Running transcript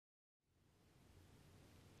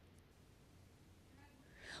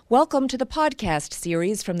Welcome to the podcast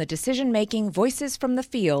series from the Decision-Making Voices from the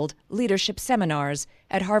Field Leadership Seminars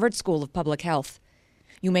at Harvard School of Public Health.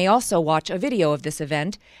 You may also watch a video of this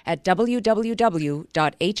event at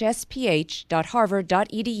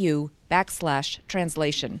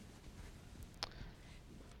www.hsph.harvard.edu/translation.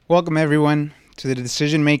 Welcome, everyone, to the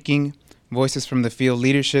Decision-Making Voices from the Field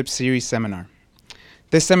Leadership Series Seminar.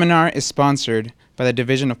 This seminar is sponsored by the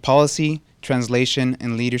Division of Policy, Translation,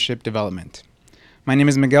 and Leadership Development. My name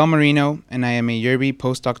is Miguel Marino, and I am a Yerby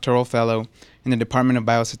Postdoctoral Fellow in the Department of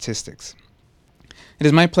Biostatistics. It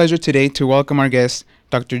is my pleasure today to welcome our guest,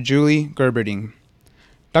 Dr. Julie Gerberding.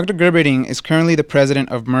 Dr. Gerberding is currently the president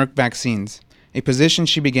of Merck Vaccines, a position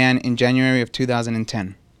she began in January of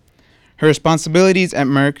 2010. Her responsibilities at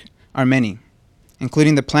Merck are many,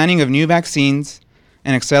 including the planning of new vaccines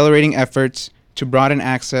and accelerating efforts to broaden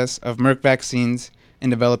access of Merck vaccines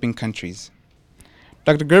in developing countries.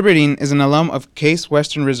 Dr. Gerberding is an alum of Case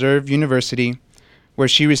Western Reserve University, where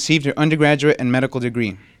she received her undergraduate and medical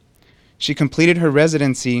degree. She completed her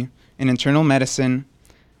residency in internal medicine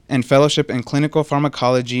and fellowship in clinical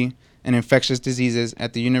pharmacology and infectious diseases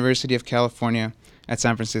at the University of California at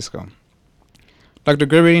San Francisco. Dr.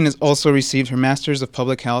 Gerberding has also received her Master's of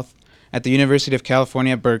Public Health at the University of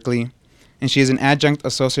California at Berkeley, and she is an adjunct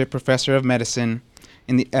associate professor of medicine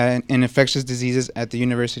in infectious diseases at the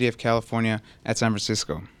University of California at San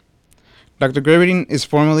Francisco. Dr. Gerberding is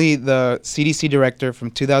formerly the CDC director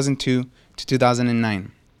from 2002 to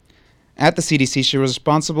 2009. At the CDC, she was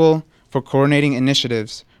responsible for coordinating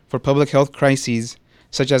initiatives for public health crises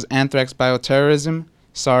such as anthrax bioterrorism,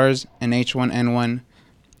 SARS, and H1N1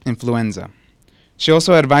 influenza. She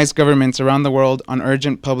also advised governments around the world on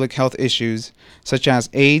urgent public health issues such as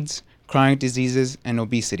AIDS, chronic diseases, and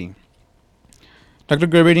obesity. Dr.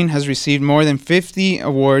 Gerberding has received more than 50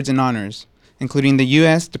 awards and honors, including the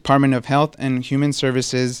U.S. Department of Health and Human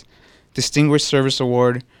Services Distinguished Service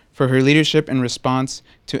Award for her leadership in response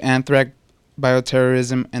to anthrax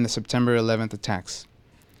bioterrorism and the September 11th attacks.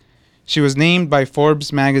 She was named by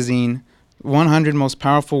Forbes magazine 100 Most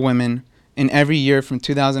Powerful Women in every year from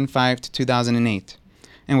 2005 to 2008,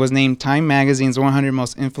 and was named Time magazine's 100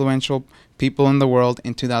 Most Influential People in the World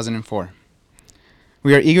in 2004.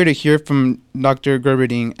 We are eager to hear from Dr.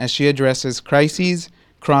 Gerberding as she addresses crises,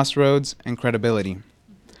 crossroads, and credibility.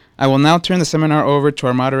 I will now turn the seminar over to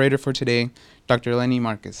our moderator for today, Dr. Lenny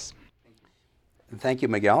Marcus. Thank you,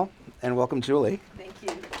 Miguel, and welcome, Julie. Thank you.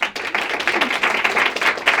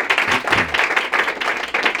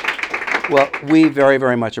 Well, we very,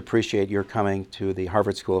 very much appreciate your coming to the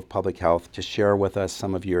Harvard School of Public Health to share with us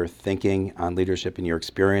some of your thinking on leadership and your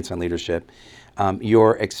experience on leadership.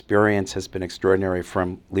 Your experience has been extraordinary,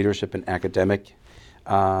 from leadership in academic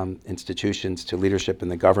institutions to leadership in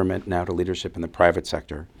the government, now to leadership in the private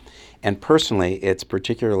sector. And personally, it's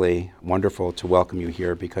particularly wonderful to welcome you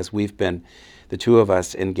here because we've been, the two of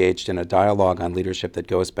us, engaged in a dialogue on leadership that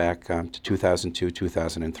goes back to 2002,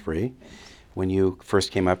 2003, when you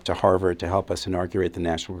first came up to Harvard to help us inaugurate the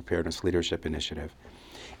National Preparedness Leadership Initiative.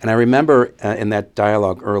 And I remember in that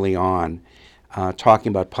dialogue early on, talking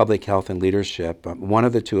about public health and leadership, one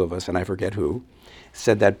of the two of us, and I forget who,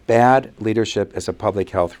 said that bad leadership is a public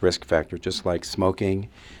health risk factor, just like smoking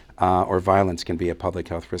or violence can be a public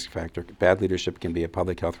health risk factor. Bad leadership can be a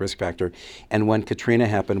public health risk factor. And when Katrina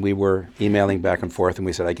happened, we were emailing back and forth, and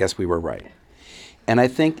we said, I guess we were right. And I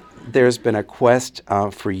think there's been a quest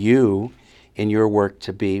for you in your work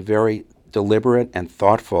to be very deliberate and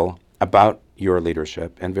thoughtful about your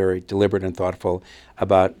leadership, and very deliberate and thoughtful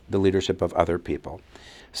about the leadership of other people.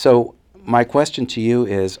 So my question to you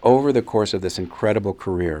is, over the course of this incredible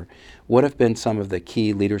career, what have been some of the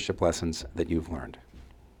key leadership lessons that you've learned?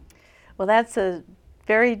 Well, that's a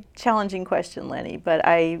very challenging question, Lenny, but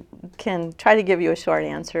I can try to give you a short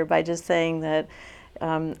answer by just saying that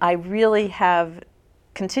I really have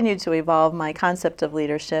continued to evolve my concept of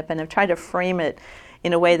leadership and have tried to frame it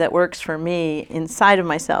in a way that works for me inside of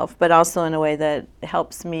myself, but also in a way that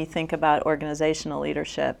helps me think about organizational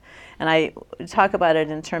leadership. And I talk about it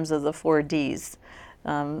in terms of the 4 Ds.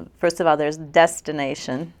 First of all, there's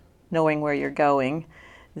destination, knowing where you're going.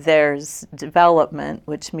 There's development,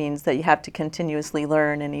 which means that you have to continuously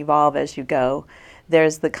learn and evolve as you go.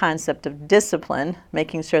 There's the concept of discipline,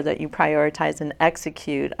 making sure that you prioritize and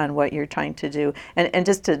execute on what you're trying to do. And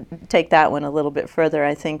just to take that one a little bit further,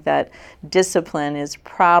 I think that discipline is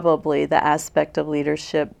probably the aspect of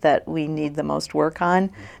leadership that we need the most work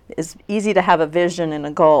on. It's easy to have a vision and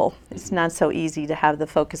a goal. It's not so easy to have the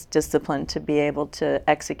focused discipline to be able to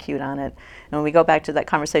execute on it. And when we go back to that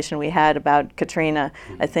conversation we had about Katrina,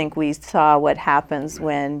 I think we saw what happens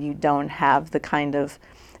when you don't have the kind of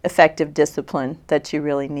effective discipline that you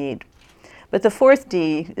really need. But the fourth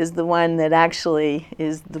D is the one that actually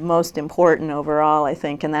is the most important overall, I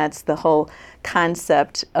think, and that's the whole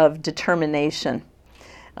concept of determination.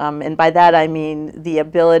 And by that I mean the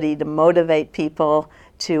ability to motivate people,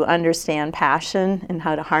 to understand passion and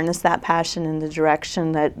how to harness that passion in the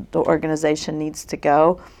direction that the organization needs to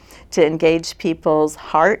go, to engage people's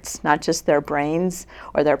hearts, not just their brains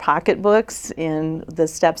or their pocketbooks, in the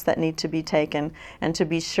steps that need to be taken, and to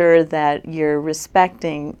be sure that you're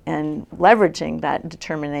respecting and leveraging that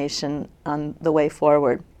determination on the way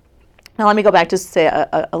forward. Now let me go back just to say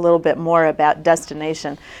a little bit more about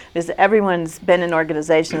destination, because everyone's been in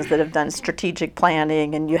organizations that have done strategic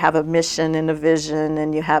planning, and you have a mission and a vision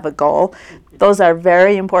and you have a goal. Those are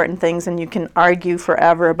very important things, and you can argue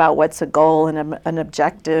forever about what's a goal and an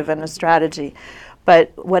objective and a strategy.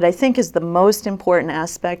 But what I think is the most important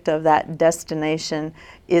aspect of that destination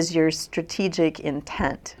is your strategic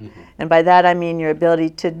intent. Mm-hmm. And by that I mean your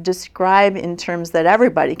ability to describe in terms that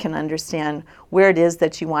everybody can understand where it is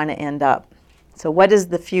that you want to end up. So what is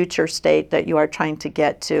the future state that you are trying to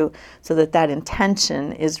get to, so that that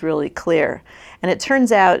intention is really clear. And it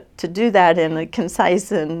turns out to do that in a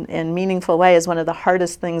concise and meaningful way is one of the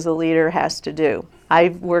hardest things a leader has to do.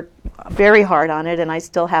 I've worked very hard on it, and I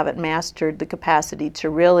still haven't mastered the capacity to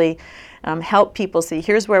really help people see,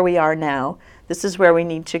 here's where we are now, this is where we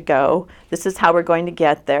need to go, this is how we're going to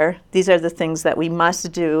get there, these are the things that we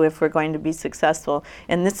must do if we're going to be successful,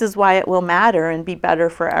 and this is why it will matter and be better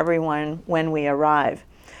for everyone when we arrive.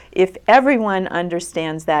 If everyone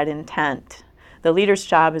understands that intent, the leader's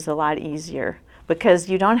job is a lot easier, because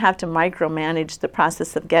you don't have to micromanage the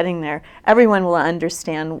process of getting there. Everyone will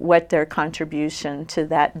understand what their contribution to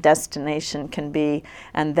that destination can be,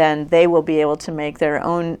 and then they will be able to make their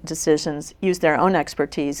own decisions, use their own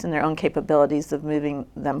expertise and their own capabilities of moving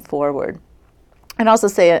them forward. And also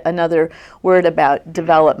say another word about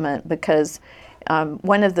development, because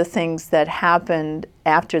one of the things that happened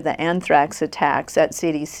after the anthrax attacks at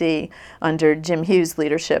CDC under Jim Hughes'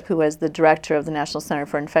 leadership, who was the director of the National Center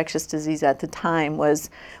for Infectious Disease at the time, was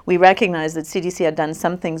we recognized that CDC had done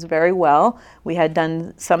some things very well, we had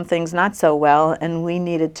done some things not so well, and we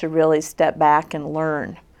needed to really step back and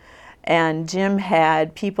learn. And Jim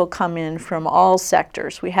had people come in from all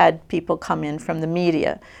sectors. We had people come in from the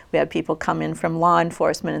media. We had people come in from law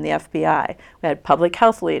enforcement and the FBI. We had public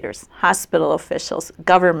health leaders, hospital officials,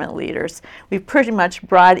 government leaders. We pretty much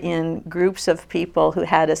brought in groups of people who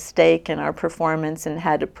had a stake in our performance and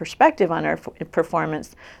had a perspective on our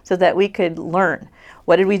performance, so that we could learn.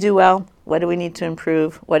 What did we do well? What do we need to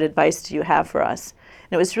improve? What advice do you have for us?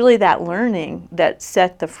 And it was really that learning that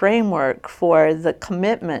set the framework for the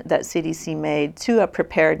commitment that CDC made to a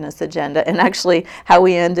preparedness agenda, and actually how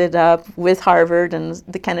we ended up with Harvard and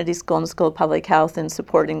the Kennedy School and the School of Public Health in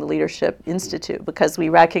supporting the Leadership Institute, because we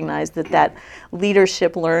recognized that that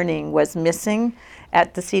leadership learning was missing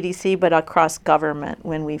at the CDC, but across government,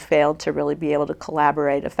 when we failed to really be able to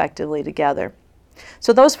collaborate effectively together.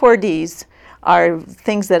 So those 4 Ds are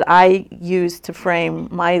things that I use to frame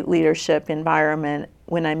my leadership environment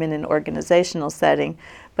when I'm in an organizational setting.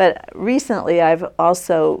 But recently I've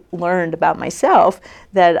also learned about myself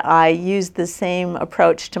that I use the same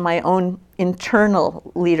approach to my own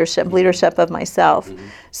internal leadership of myself. Mm-hmm.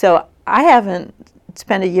 So I haven't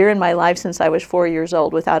spent a year in my life since I was 4 years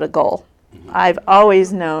old without a goal. Mm-hmm. I've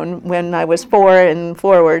always known when I was 4 and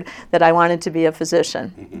forward that I wanted to be a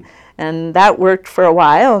physician. Mm-hmm. And that worked for a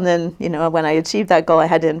while, and then, when I achieved that goal, I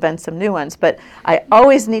had to invent some new ones. But I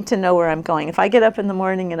always need to know where I'm going. If I get up in the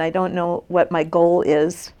morning and I don't know what my goal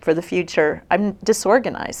is for the future, I'm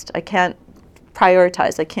disorganized. I can't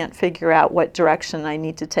prioritize. I can't figure out what direction I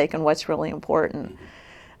need to take and what's really important.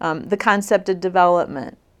 The concept of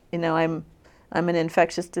development. I'm an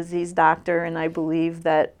infectious disease doctor, and I believe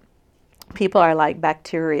that people are like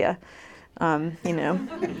bacteria.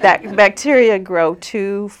 Bacteria grow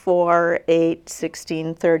 2, 4, 8,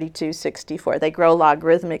 16, 32, 64. They grow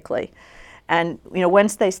logarithmically. And,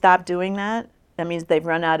 once they stop doing that, that means they've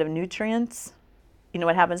run out of nutrients. You know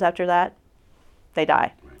what happens after that? They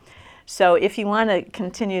die. So if you want to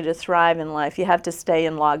continue to thrive in life, you have to stay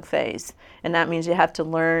in log phase. And that means you have to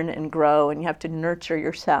learn and grow, and you have to nurture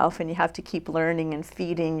yourself, and you have to keep learning and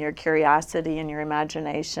feeding your curiosity and your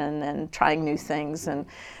imagination and trying new things. And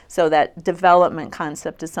so that development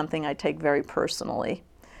concept is something I take very personally.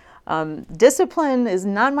 Discipline is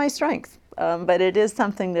not my strength. but it is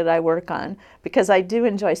something that I work on because I do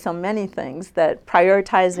enjoy so many things that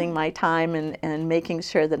prioritizing my time and making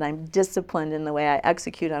sure that I'm disciplined in the way I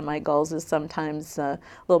execute on my goals is sometimes a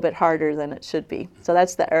little bit harder than it should be. So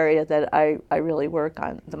that's the area that I really work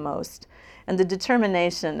on the most. And the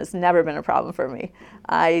determination has never been a problem for me.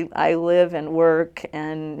 I live and work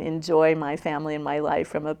and enjoy my family and my life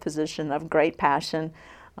from a position of great passion.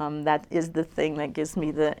 That is the thing that gives me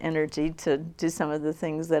the energy to do some of the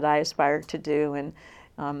things that I aspire to do,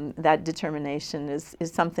 and that determination is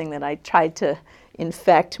something that I try to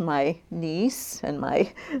infect my niece and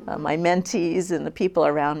my mentees and the people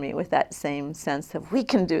around me with that same sense of, we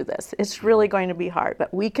can do this. It's really going to be hard,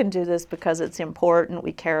 but we can do this because it's important,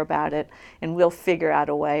 we care about it, and we'll figure out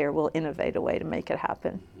a way or we'll innovate a way to make it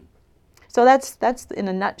happen. So that's in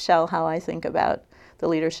a nutshell how I think about the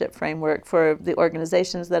leadership framework for the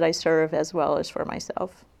organizations that I serve as well as for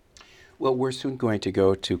myself. Well, we're soon going to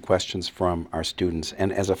go to questions from our students,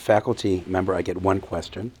 and as a faculty member, I get one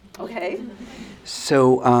question. Okay.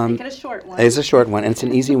 So Make it a short one. It's a short one, and it's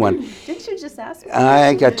an easy one. Didn't you just ask me?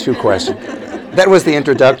 I got two questions. That was the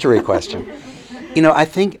introductory question. You know, I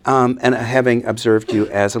think, and having observed you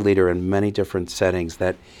as a leader in many different settings,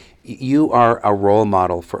 that you are a role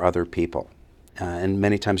model for other people. And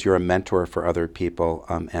many times you're a mentor for other people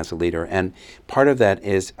as a leader. And part of that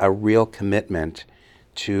is a real commitment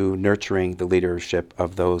to nurturing the leadership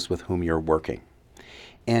of those with whom you're working.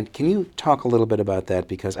 And can you talk a little bit about that?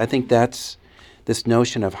 Because I think that's this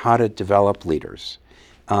notion of how to develop leaders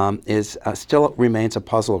is still remains a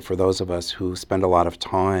puzzle for those of us who spend a lot of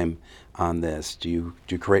time on this. Do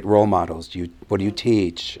you create role models? What do you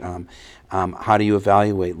teach? How do you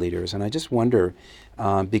evaluate leaders? And I just wonder,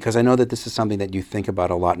 because I know that this is something that you think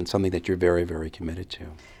about a lot and something that you're very, very committed to.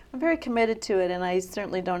 I'm very committed to it, and I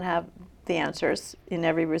certainly don't have the answers in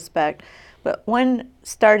every respect. But one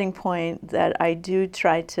starting point that I do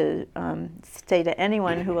try to say to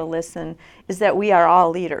anyone who will listen is that we are all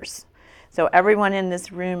leaders. So everyone in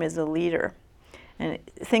this room is a leader. And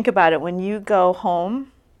think about it, when you go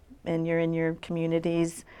home and you're in your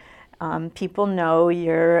communities, people know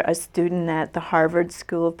you're a student at the Harvard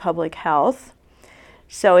School of Public Health.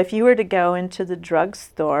 So if you were to go into the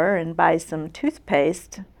drugstore and buy some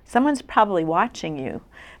toothpaste, someone's probably watching you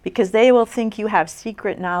because they will think you have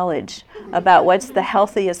secret knowledge about what's the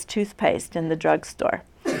healthiest toothpaste in the drugstore.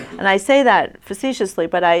 And I say that facetiously,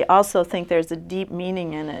 but I also think there's a deep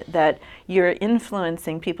meaning in it, that you're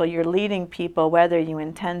influencing people, you're leading people whether you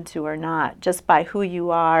intend to or not, just by who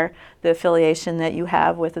you are, the affiliation that you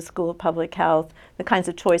have with the School of Public Health, the kinds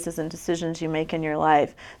of choices and decisions you make in your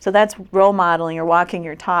life. So that's role modeling or walking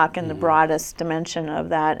your talk in the broadest dimension of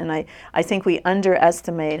that. And I think we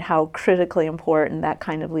underestimate how critically important that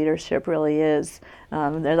kind of leadership really is.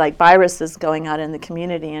 They're like viruses going out in the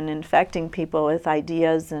community and infecting people with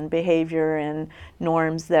ideas and behavior and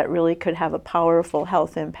norms that really could have a powerful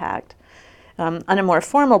health impact. On a more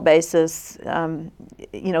formal basis,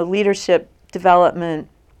 leadership development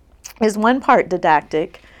is one part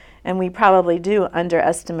didactic, and we probably do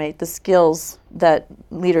underestimate the skills that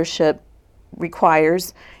leadership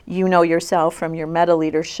requires. You know yourself from your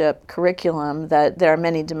meta-leadership curriculum that there are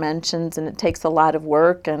many dimensions and it takes a lot of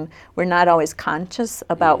work, and we're not always conscious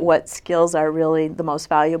about what skills are really the most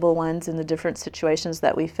valuable ones in the different situations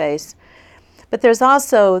that we face. But there's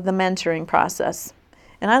also the mentoring process.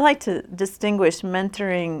 And I like to distinguish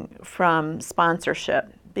mentoring from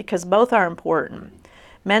sponsorship because both are important.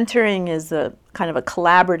 Mentoring is a kind of a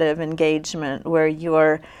collaborative engagement where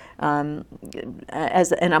you're in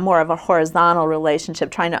a more of a horizontal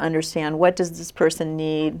relationship, trying to understand what does this person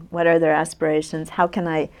need, what are their aspirations, how can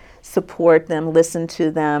I support them, listen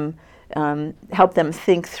to them, help them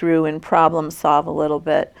think through and problem solve a little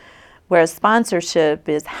bit. Whereas sponsorship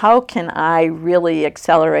is how can I really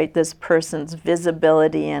accelerate this person's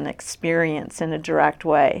visibility and experience in a direct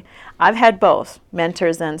way. I've had both,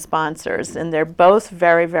 mentors and sponsors, and they're both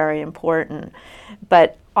very, very important.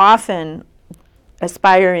 But often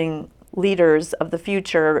aspiring leaders of the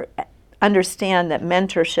future understand that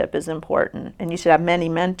mentorship is important and you should have many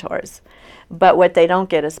mentors. But what they don't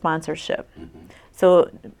get is sponsorship.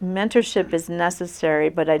 So mentorship is necessary,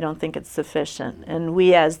 but I don't think it's sufficient. And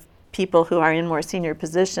we as people who are in more senior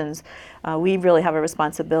positions, we really have a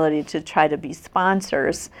responsibility to try to be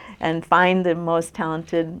sponsors and find the most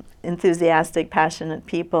talented, enthusiastic, passionate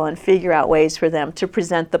people and figure out ways for them to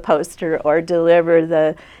present the poster or deliver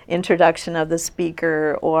the introduction of the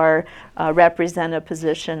speaker or represent a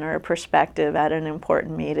position or a perspective at an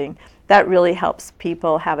important meeting. that really helps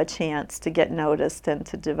people have a chance to get noticed and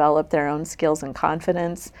to develop their own skills and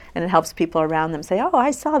confidence. And it helps people around them say, oh,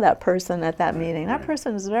 I saw that person at that meeting. That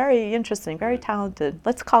person is very interesting, very talented.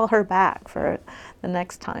 Let's call her back for the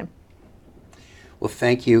next time. Well,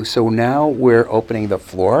 thank you. So now we're opening the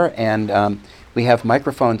floor, and we have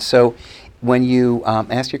microphones. So when you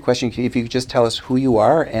ask your question, if you could just tell us who you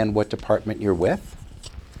are and what department you're with.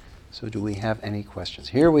 So do we have any questions?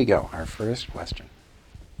 Here we go, our first question.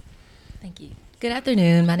 Thank you. Good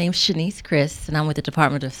afternoon. My name is Shanice Chris, and I'm with the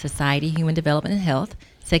Department of Society, Human Development and Health,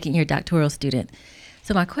 second-year doctoral student.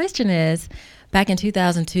 So my question is, back in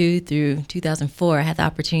 2002 through 2004, I had the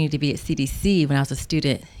opportunity to be at CDC when I was a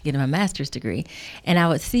student getting my master's degree. And I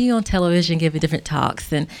would see you on television giving different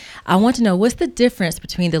talks. And I want to know, what's the difference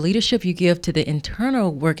between the leadership you give to the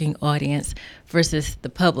internal working audience versus the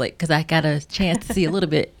public? Because I got a chance to see a little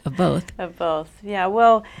bit of both. Of both, yeah.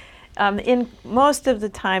 Well, in most of the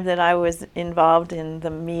time that I was involved in the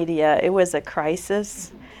media, it was a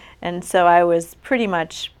crisis. And so I was pretty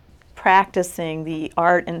much practicing the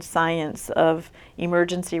art and science of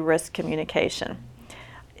emergency risk communication.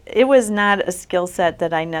 It was not a skill set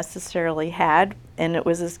that I necessarily had, and it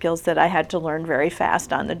was a skill set I had to learn very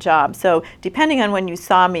fast on the job. So depending on when you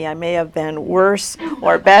saw me, I may have been worse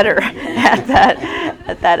or better at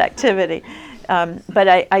that activity. But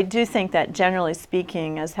I do think that generally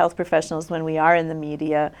speaking, as health professionals, when we are in the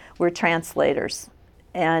media, we're translators.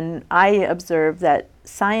 And I observe that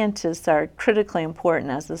scientists are critically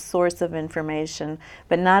important as a source of information,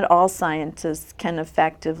 but not all scientists can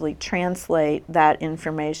effectively translate that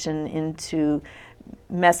information into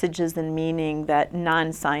messages and meaning that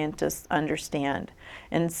non-scientists understand.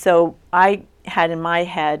 And so I had in my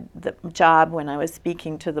head the job when I was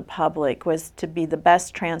speaking to the public was to be the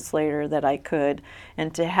best translator that I could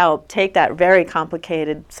and to help take that very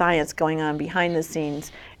complicated science going on behind the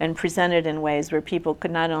scenes and present it in ways where people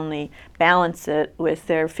could not only balance it with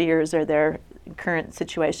their fears or their current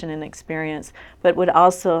situation and experience, but would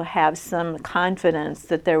also have some confidence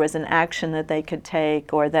that there was an action that they could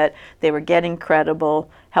take, or that they were getting credible,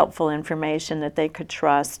 helpful information that they could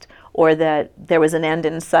trust, or that there was an end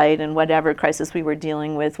in sight and whatever crisis we were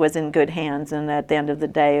dealing with was in good hands, and at the end of the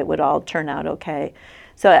day it would all turn out okay.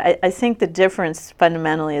 So I think the difference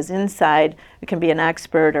fundamentally is inside you can be an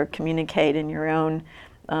expert or communicate in your own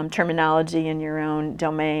terminology in your own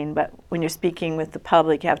domain, but when you're speaking with the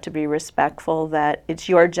public, you have to be respectful that it's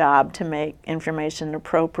your job to make information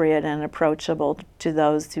appropriate and approachable to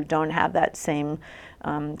those who don't have that same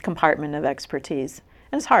compartment of expertise.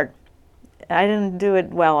 And it's hard. I didn't do it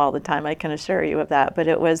well all the time, I can assure you of that, but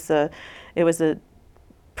it was a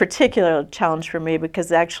particular challenge for me because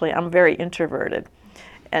actually I'm very introverted.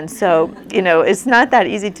 And so, you know, it's not that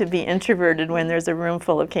easy to be introverted when there's a room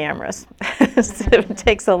full of cameras. So it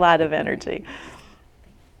takes a lot of energy.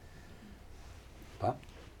 Bob?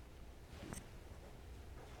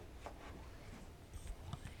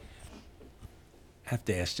 I have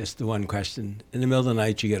to ask just the one question. In the middle of the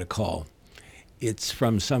night, you get a call. It's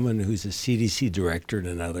from someone who's a CDC director in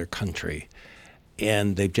another country,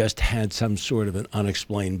 and they've just had some sort of an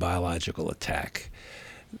unexplained biological attack.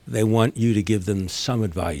 They want you to give them some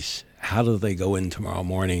advice. How do they go in tomorrow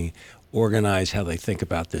morning, organize how they think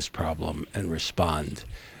about this problem, and respond?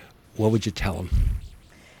 What would you tell them?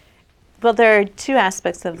 Well, there are two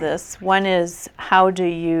aspects of this. One is, how do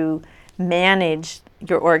you manage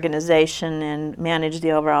your organization and manage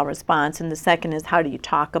the overall response? And the second is, how do you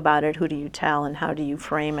talk about it, who do you tell, and how do you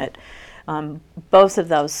frame it? Both of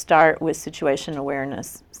those start with situation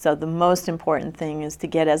awareness. So the most important thing is to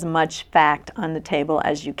get as much fact on the table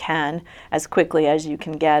as you can, as quickly as you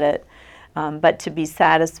can get it, but to be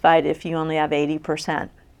satisfied if you only have 80%.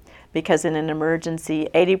 Because in an emergency,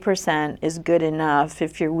 80% is good enough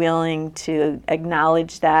if you're willing to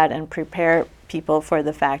acknowledge that and prepare people for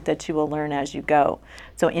the fact that you will learn as you go.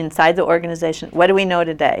 So inside the organization, what do we know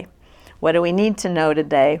today? What do we need to know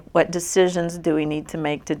today? What decisions do we need to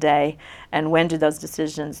make today? And when do those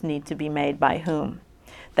decisions need to be made by whom?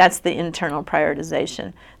 That's the internal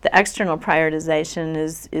prioritization. The external prioritization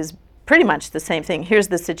is pretty much the same thing. Here's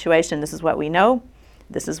the situation. This is what we know.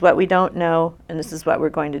 This is what we don't know. And this is what we're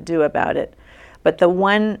going to do about it. But the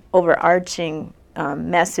one overarching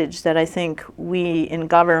message that I think we in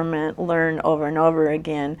government learn over and over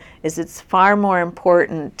again is it's far more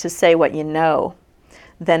important to say what you know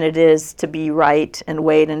than it is to be right and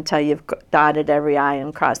wait until you've dotted every I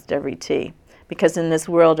and crossed every T. Because in this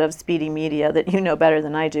world of speedy media that you know better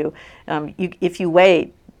than I do, if you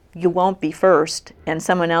wait, you won't be first, and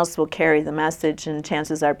someone else will carry the message, and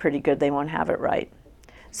chances are pretty good they won't have it right.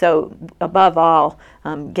 So above all,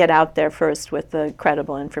 get out there first with the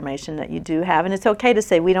credible information that you do have. And it's okay to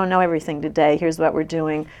say, we don't know everything today. Here's what we're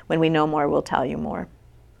doing. When we know more, we'll tell you more.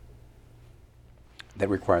 That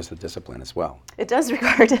requires the discipline as well. It does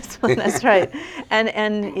require discipline, that's right.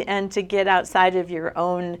 And to get outside of your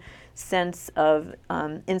own sense of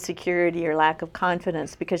insecurity or lack of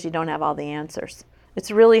confidence because you don't have all the answers. It's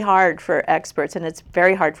really hard for experts, and it's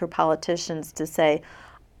very hard for politicians to say,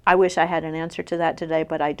 I wish I had an answer to that today,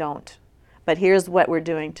 but I don't. But here's what we're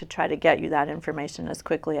doing to try to get you that information as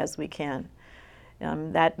quickly as we can.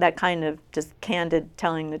 That kind of just candid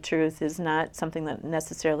telling the truth is not something that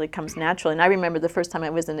necessarily comes naturally. And I remember the first time I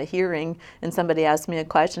was in a hearing and somebody asked me a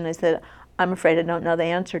question, I said, I'm afraid I don't know the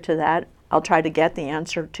answer to that. I'll try to get the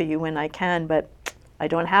answer to you when I can, but I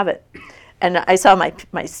don't have it. And I saw my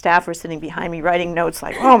staff were sitting behind me writing notes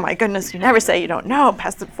like, oh my goodness, you never say you don't know,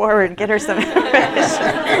 pass it forward, get her some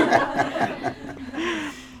information.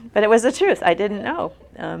 But it was the truth, I didn't know.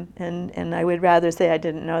 And I would rather say I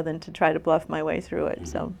didn't know than to try to bluff my way through it,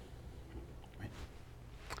 so. Right.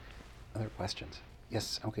 Other questions?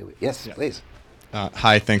 Yes, okay, yes, yeah. Please.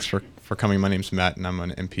 Hi, thanks for coming. My name's Matt, and I'm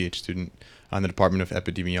an MPH student on the Department of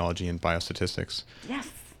Epidemiology and Biostatistics. Yes.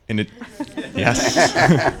 Yes.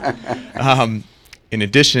 In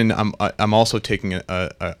addition, I'm also taking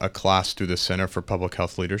a class through the Center for Public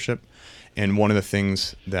Health Leadership, and one of the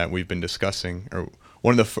things that we've been discussing, or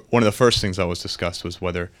one of the first things that was discussed, was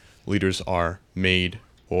whether leaders are made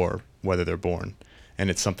or whether they're born, and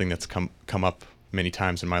it's something that's come up many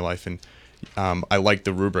times in my life. And I like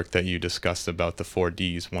the rubric that you discussed about the 4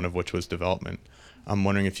 Ds, one of which was development. I'm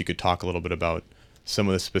wondering if you could talk a little bit about some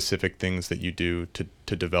of the specific things that you do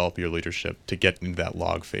to develop your leadership, to get into that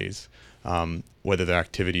log phase, whether they're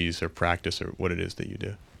activities or practice or what it is that you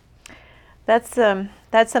do. That's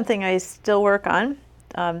something I still work on,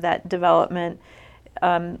 that development.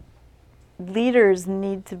 Leaders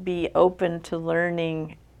need to be open to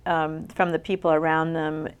learning from the people around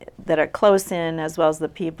them that are close in, as well as the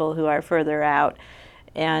people who are further out.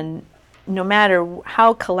 And no matter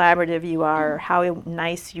how collaborative you are, how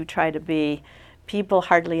nice you try to be, people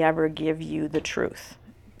hardly ever give you the truth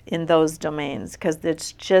in those domains, because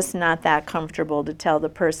it's just not that comfortable to tell the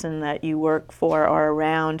person that you work for or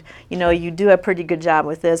around, you know, you do a pretty good job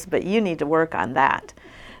with this, but you need to work on that.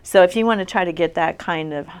 So if you want to try to get that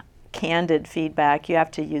kind of candid feedback, you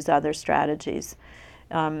have to use other strategies.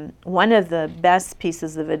 One of the best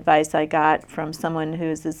pieces of advice I got from someone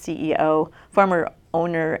who's the CEO, former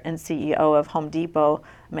owner and CEO of Home Depot,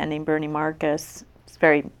 a man named Bernie Marcus, is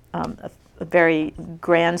a very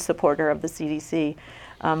grand supporter of the CDC.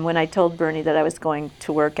 When I told Bernie that I was going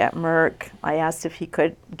to work at Merck, I asked if he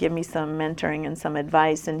could give me some mentoring and some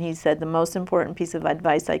advice, and he said, the most important piece of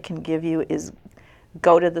advice I can give you is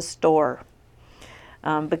go to the store,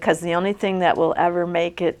 because the only thing that will ever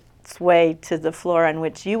make its way to the floor on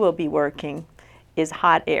which you will be working is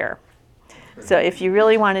hot air. So if you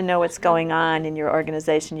really want to know what's going on in your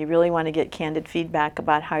organization, you really want to get candid feedback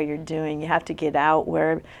about how you're doing, you have to get out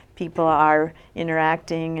where people are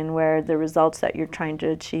interacting and where the results that you're trying to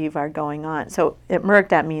achieve are going on. So at Merck,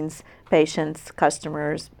 that means patients,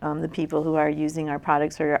 customers, the people who are using our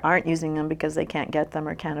products or aren't using them because they can't get them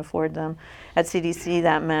or can't afford them. At CDC,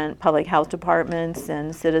 that meant public health departments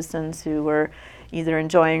and citizens who were either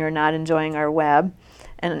enjoying or not enjoying our web.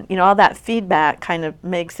 And you know, all that feedback kind of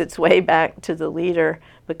makes its way back to the leader,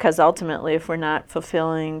 because ultimately if we're not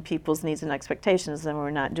fulfilling people's needs and expectations, then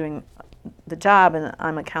we're not doing the job, and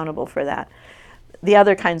I'm accountable for that. The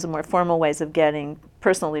other kinds of more formal ways of getting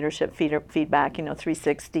personal leadership feedback, you know,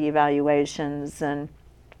 360 evaluations and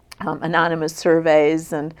anonymous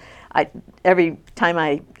surveys. And every time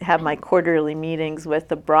I have my quarterly meetings with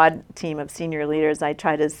the broad team of senior leaders, I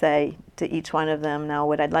try to say to each one of them, now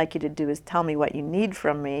what I'd like you to do is tell me what you need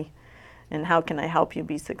from me and how can I help you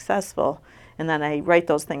be successful. And then I write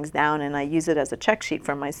those things down and I use it as a check sheet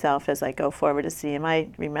for myself as I go forward to see, am I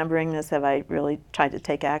remembering this? Have I really tried to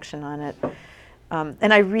take action on it?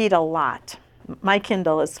 And I read a lot. My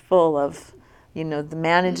Kindle is full of, you know, the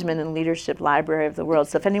management and leadership library of the world.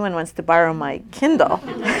 So if anyone wants to borrow my Kindle,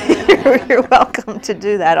 you're welcome to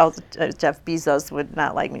do that. Jeff Bezos would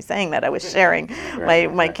not like me saying that. I was sharing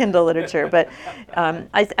my Kindle literature. But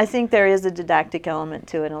I think there is a didactic element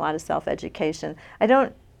to it and a lot of self-education. I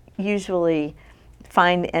don't usually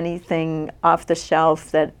find anything off the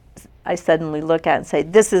shelf that I suddenly look at and say,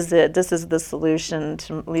 this is it, this is the solution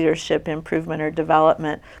to leadership improvement or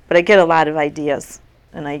development. But I get a lot of ideas,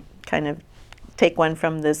 and I kind of take one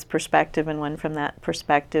from this perspective and one from that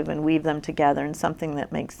perspective and weave them together in something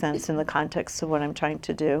that makes sense in the context of what I'm trying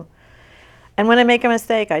to do. And when I make a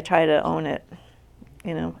mistake, I try to own it.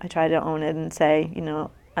 I try to own it and say,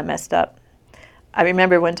 I messed up. I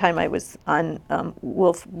remember one time I was on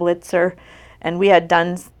Wolf Blitzer, and we had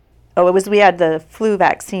the flu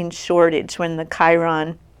vaccine shortage when the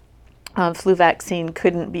Chiron flu vaccine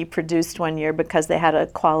couldn't be produced one year because they had a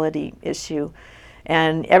quality issue.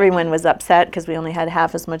 And everyone was upset because we only had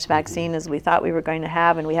half as much vaccine as we thought we were going to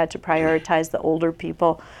have, and we had to prioritize the older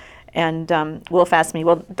people. And Wolf asked me,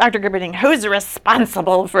 well, Dr. Gerberding, who's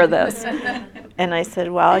responsible for this? And I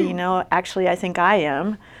said, well, actually I think I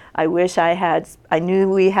am. I knew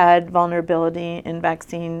we had vulnerability in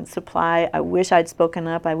vaccine supply. I wish I'd spoken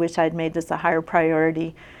up. I wish I'd made this a higher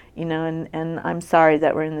priority, and I'm sorry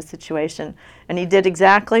that we're in this situation. And he did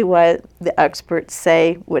exactly what the experts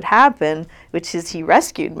say would happen, which is he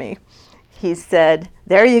rescued me. He said,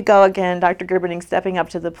 there you go again, Dr. Gerberding stepping up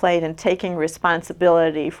to the plate and taking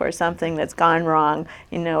responsibility for something that's gone wrong,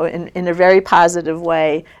 in a very positive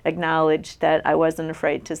way, acknowledged that I wasn't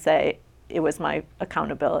afraid to say it was my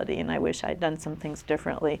accountability and I wish I'd done some things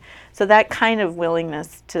differently. So that kind of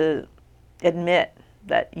willingness to admit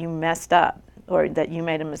that you messed up or that you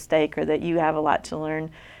made a mistake or that you have a lot to learn,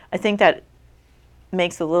 I think that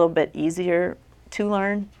makes it a little bit easier to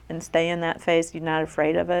learn and stay in that phase. You're not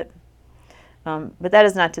afraid of it. But that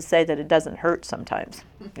is not to say that it doesn't hurt sometimes.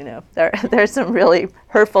 There's some really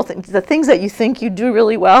hurtful things. The things that you think you do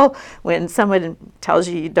really well, when someone tells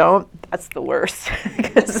you you don't, that's the worst.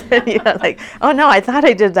 Because like, oh no, I thought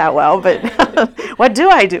I did that well, but what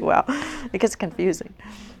do I do well? It gets confusing.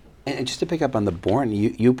 And just to pick up on the Born,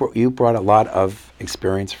 you brought a lot of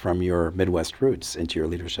experience from your Midwest roots into your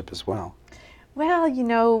leadership as well. Well,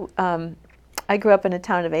 I grew up in a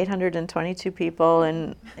town of 822 people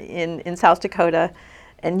in South Dakota,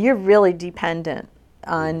 and you're really dependent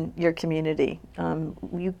on your community.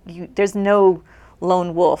 There's no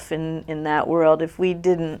lone wolf in that world. If we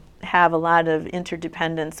didn't have a lot of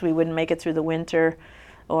interdependence, we wouldn't make it through the winter,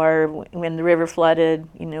 or when the river flooded,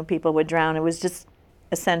 people would drown. It was just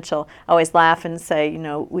essential. I always laugh and say,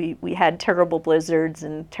 we had terrible blizzards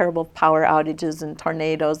and terrible power outages and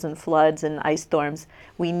tornadoes and floods and ice storms.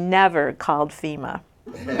 We never called FEMA.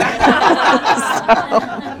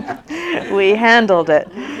 So we handled it.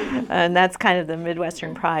 And that's kind of the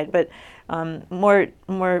Midwestern pride. But more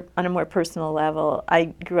on a more personal level,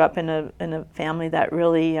 I grew up in a family that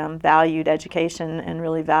really valued education and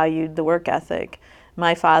really valued the work ethic.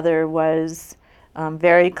 My father was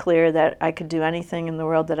very clear that I could do anything in the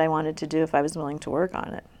world that I wanted to do if I was willing to work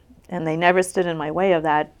on it. And they never stood in my way of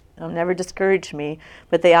that, never discouraged me,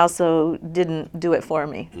 but they also didn't do it for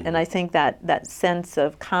me. And I think that sense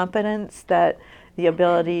of competence, that the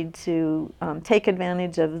ability to take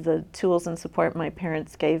advantage of the tools and support my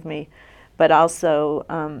parents gave me, but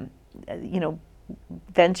also,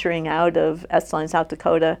 venturing out of Esalen, South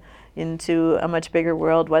Dakota into a much bigger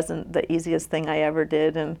world wasn't the easiest thing I ever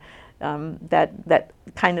did. And that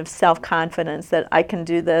kind of self-confidence that I can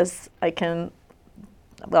do this, I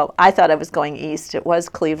thought I was going east. It was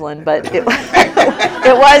Cleveland, but it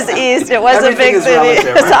was east. It was Everything a big city.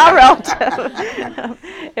 Relative, It's all relative.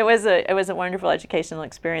 It was a wonderful educational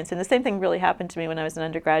experience. And the same thing really happened to me when I was an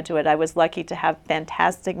undergraduate. I was lucky to have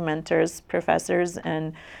fantastic mentors, professors,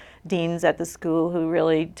 and deans at the school who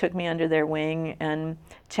really took me under their wing and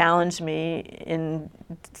challenged me in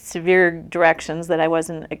severe directions that I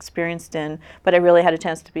wasn't experienced in. But I really had a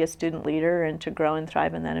chance to be a student leader and to grow and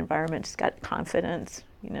thrive in that environment. Just got confidence,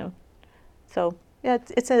 So yeah,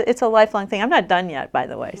 it's a lifelong thing. I'm not done yet, by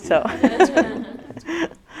the way. So.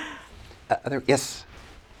 Yes.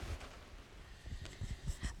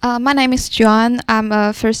 My name is Joan. I'm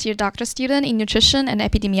a first-year doctoral student in nutrition and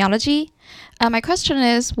epidemiology. My question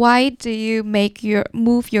is, why do you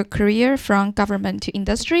move your career from government to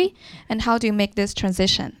industry, and how do you make this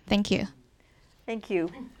transition? Thank you. Thank you.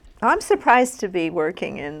 I'm surprised to be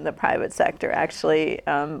working in the private sector, actually.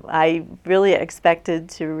 I really expected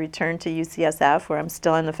to return to UCSF, where I'm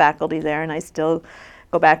still in the faculty there, and I still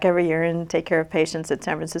go back every year and take care of patients at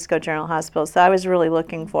San Francisco General Hospital. So I was really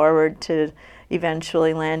looking forward to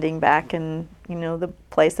eventually landing back in, the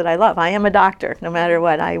place that I love. I am a doctor. No matter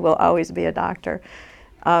what, I will always be a doctor.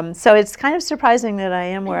 So it's kind of surprising that I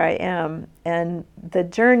am where I am. And the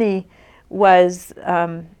journey was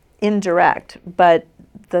indirect, but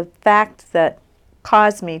the fact that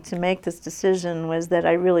caused me to make this decision was that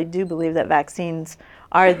I really do believe that vaccines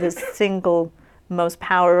are the single most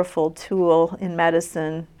powerful tool in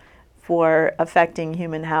medicine for affecting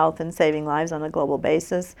human health and saving lives on a global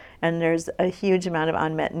basis. And there's a huge amount of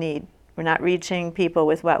unmet need. We're not reaching people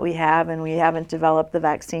with what we have, and we haven't developed the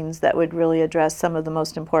vaccines that would really address some of the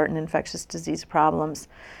most important infectious disease problems.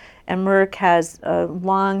 And Merck has a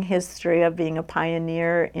long history of being a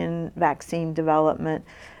pioneer in vaccine development.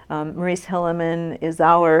 Maurice Hilleman is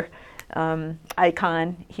our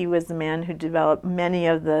icon. He was the man who developed many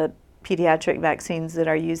of the pediatric vaccines that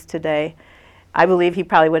are used today. I believe he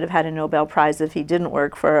probably would have had a Nobel Prize if he didn't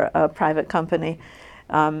work for a private company.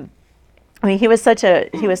 I mean, he was such a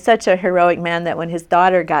heroic man that when his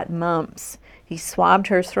daughter got mumps, he swabbed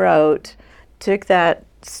her throat, took that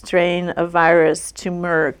strain of virus to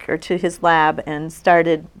Merck or to his lab, and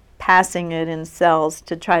started passing it in cells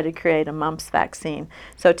to try to create a mumps vaccine.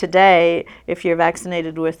 So today, if you're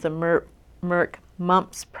vaccinated with the Merck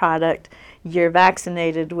mumps product, you're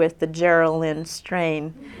vaccinated with the Geraldine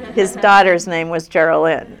strain. His daughter's name was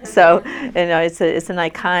Geraldine. So it's an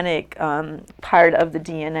iconic part of the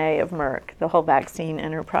DNA of Merck, the whole vaccine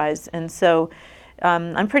enterprise. And so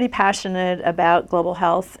I'm pretty passionate about global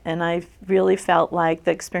health, and I really felt like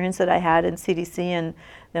the experience that I had in CDC and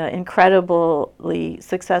the incredibly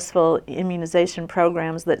successful immunization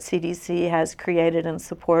programs that CDC has created and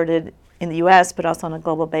supported in the US, but also on a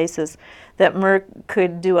global basis, that Merck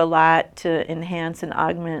could do a lot to enhance and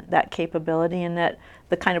augment that capability, and that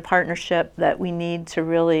the kind of partnership that we need to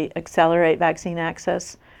really accelerate vaccine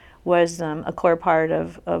access was a core part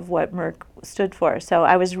of what Merck stood for. So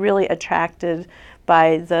I was really attracted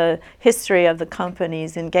by the history of the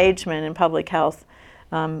company's engagement in public health,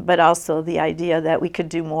 but also the idea that we could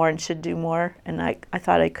do more and should do more, and I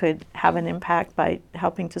thought I could have an impact by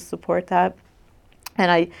helping to support that.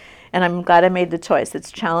 And I'm glad I made the choice.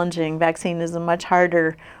 It's challenging. Vaccine is a much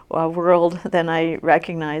harder world than I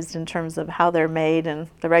recognized in terms of how they're made and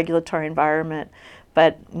the regulatory environment.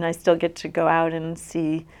 But I still get to go out and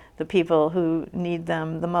see the people who need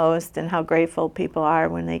them the most, and how grateful people are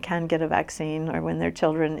when they can get a vaccine or when their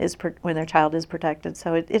child is protected.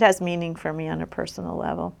 So it has meaning for me on a personal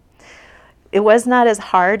level. It was not as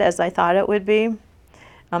hard as I thought it would be,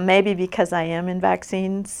 maybe because I am in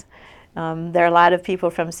vaccines. There are a lot of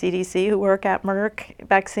people from CDC who work at Merck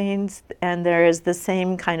Vaccines, and there is the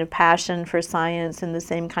same kind of passion for science and the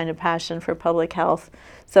same kind of passion for public health.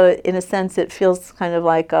 So in a sense, it feels kind of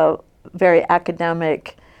like a very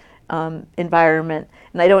academic environment.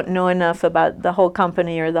 And I don't know enough about the whole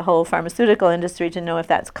company or the whole pharmaceutical industry to know if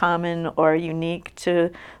that's common or unique to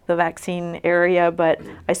the vaccine area, but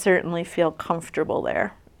I certainly feel comfortable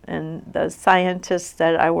there. And the scientists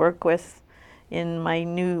that I work with in my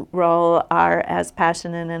new role are as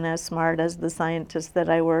passionate and as smart as the scientists that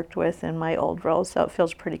I worked with in my old role, so it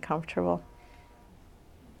feels pretty comfortable.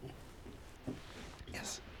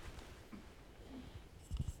 Yes.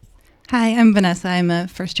 Hi, I'm Vanessa. I'm a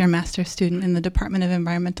first-year master's student in the Department of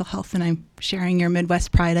Environmental Health, and I'm sharing your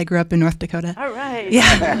Midwest pride. I grew up in North Dakota. All right.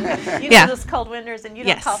 Yeah. You know those cold winters, and you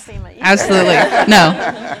don't call FEMA either. Absolutely.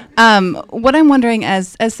 No. What I'm wondering,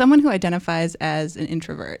 as someone who identifies as an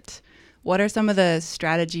introvert, what are some of the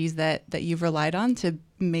strategies that you've relied on to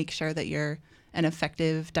make sure that you're an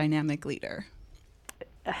effective, dynamic leader?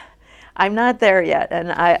 I'm not there yet,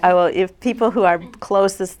 and I will, if people who are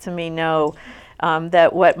closest to me know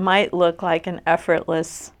that what might look like an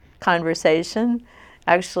effortless conversation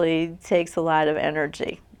actually takes a lot of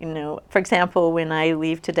energy. For example, when I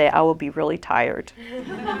leave today, I will be really tired.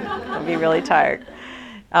 I'll be really tired.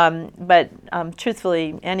 But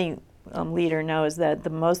truthfully, any leader knows that the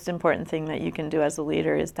most important thing that you can do as a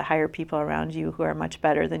leader is to hire people around you who are much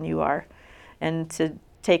better than you are, and to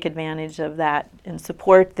take advantage of that and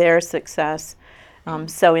support their success.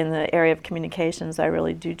 So in the area of communications, I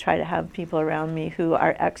really do try to have people around me who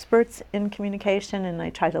are experts in communication, and I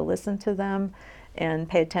try to listen to them and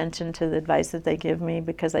pay attention to the advice that they give me,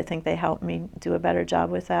 because I think they help me do a better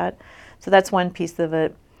job with that. So that's one piece of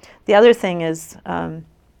it. The other thing is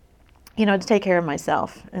to take care of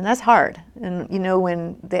myself, and that's hard. And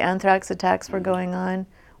when the anthrax attacks were going on,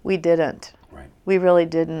 we didn't. Right. We really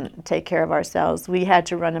didn't take care of ourselves. We had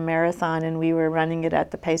to run a marathon, and we were running it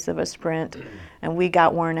at the pace of a sprint, and we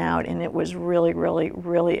got worn out, and it was really, really,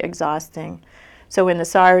 really exhausting. So when the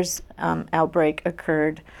SARS outbreak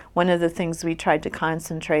occurred, one of the things we tried to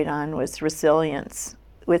concentrate on was resilience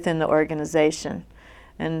within the organization.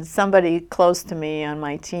 And somebody close to me on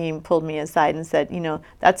my team pulled me aside and said,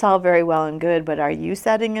 that's all very well and good, but are you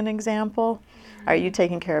setting an example? Are you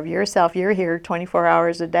taking care of yourself? You're here 24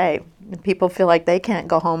 hours a day. And people feel like they can't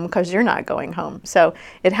go home because you're not going home. So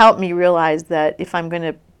it helped me realize that if I'm going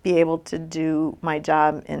to be able to do my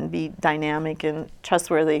job and be dynamic and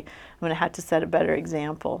trustworthy, I'm going to have to set a better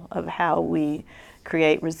example of how we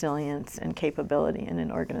create resilience and capability in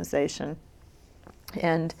an organization.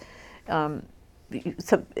 And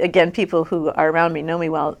so again, people who are around me know me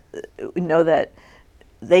well, know that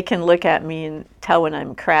they can look at me and tell when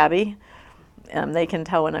I'm crabby. They can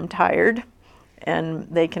tell when I'm tired, and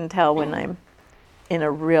they can tell when I'm in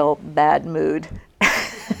a real bad mood.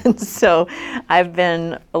 And so I've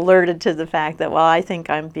been alerted to the fact that while I think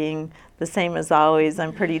I'm being the same as always,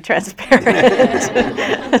 I'm pretty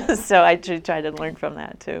transparent. So I try to learn from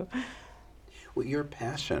that too. Well, your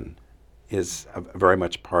passion is very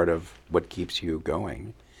much part of what keeps you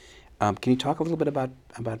going. Can you talk a little bit about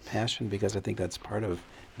passion? Because I think that's part of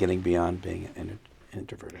getting beyond being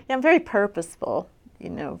introverted. Yeah, I'm very purposeful.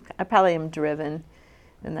 I probably am driven,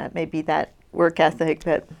 and that may be that work ethic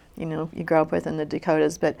that you grow up with in the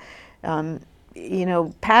Dakotas. But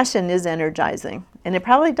passion is energizing, and it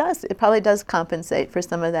probably does. It probably does compensate for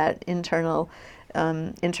some of that internal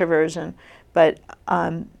introversion. But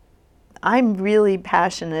I'm really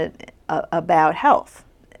passionate about health.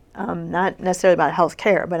 Not necessarily about health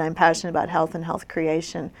care, but I'm passionate about health and health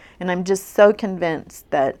creation. And I'm just so convinced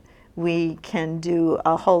that we can do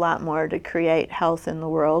a whole lot more to create health in the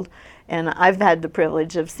world. And I've had the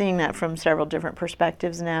privilege of seeing that from several different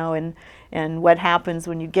perspectives now, and what happens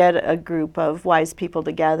when you get a group of wise people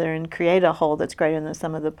together and create a whole that's greater than the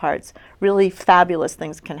sum of the parts. Really fabulous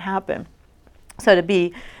things can happen. So to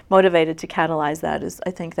be motivated to catalyze that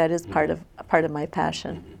I think that is part of my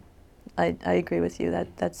passion. I agree with you.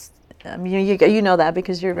 That's you know that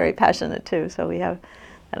because you're very passionate too. So we have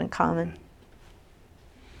that in common.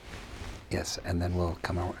 Yes, and then we'll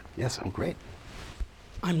come over. Yes, oh great.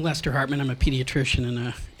 I'm Lester Hartman. I'm a pediatrician and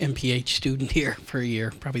a MPH student here for a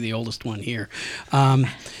year, probably the oldest one here.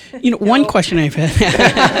 One question I've had.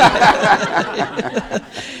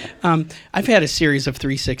 I've had a series of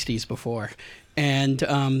 360s before, and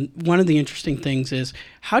one of the interesting things is,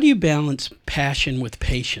 how do you balance passion with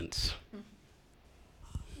patience?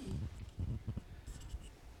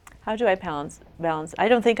 How do I balance? I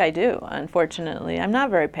don't think I do, unfortunately. I'm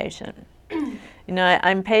not very patient.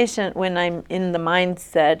 I'm patient when I'm in the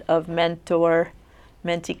mindset of mentor,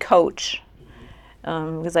 mentee, coach,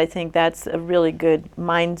 because I think that's a really good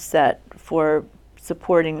mindset for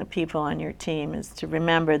supporting the people on your team, is to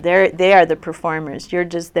remember they are the performers. You're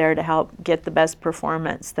just there to help get the best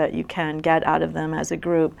performance that you can get out of them as a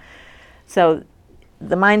group. So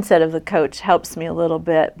the mindset of the coach helps me a little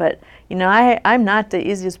bit, but I'm not the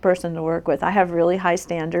easiest person to work with. I have really high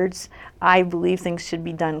standards. I believe things should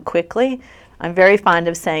be done quickly. I'm very fond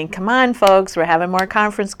of saying, come on folks, we're having more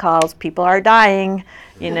conference calls, people are dying.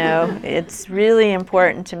 It's really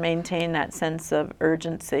important to maintain that sense of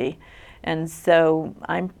urgency. And so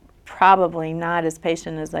I'm probably not as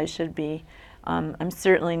patient as I should be. I'm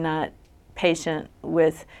certainly not patient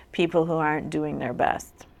with people who aren't doing their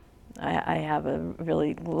best. I have a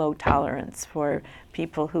really low tolerance for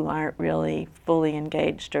people who aren't really fully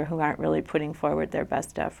engaged or who aren't really putting forward their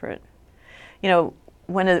best effort.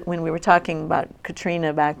 When we were talking about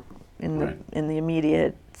Katrina back in the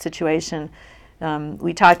immediate situation,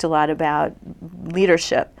 we talked a lot about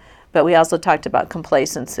leadership, but we also talked about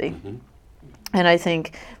complacency. Mm-hmm. And I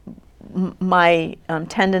think my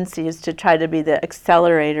tendency is to try to be the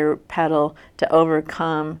accelerator pedal to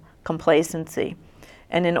overcome complacency.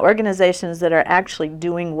 And in organizations that are actually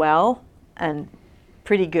doing well and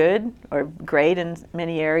pretty good or great in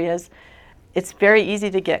many areas, it's very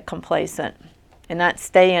easy to get complacent and not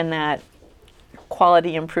stay in that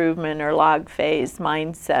quality improvement or log phase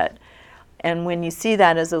mindset. And when you see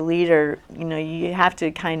that as a leader, you have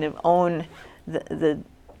to kind of own the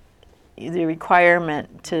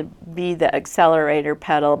requirement to be the accelerator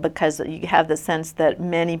pedal, because you have the sense that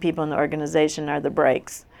many people in the organization are the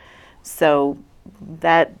brakes. So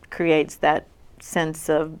that creates that sense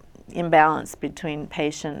of imbalance between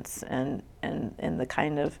patience and the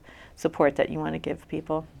kind of support that you want to give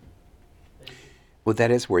people. Well,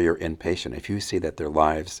 that is where you're impatient. If you see that their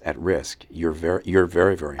lives at risk, you're very,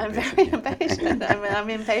 very impatient. I'm very impatient. I'm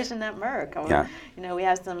impatient at Merck. Yeah. We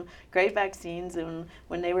have some great vaccines, and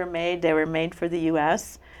when they were made for the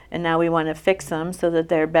U.S., and now we want to fix them so that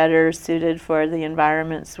they're better suited for the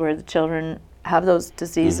environments where the children have those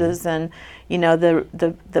diseases. Mm-hmm.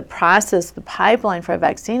 And the process, the pipeline for a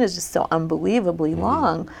vaccine is just so unbelievably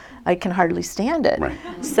long. I can hardly stand it. Right.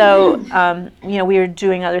 So, we are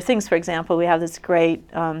doing other things. For example, we have this great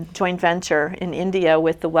joint venture in India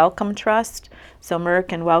with the Wellcome Trust. So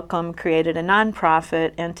Merck and Wellcome created a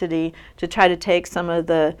nonprofit entity to try to take some of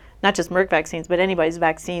the, not just Merck vaccines, but anybody's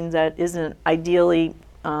vaccines that isn't ideally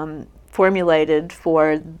formulated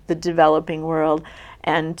for the developing world,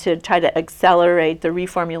 and to try to accelerate the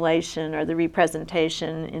reformulation or the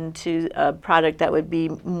representation into a product that would be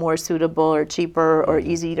more suitable or cheaper or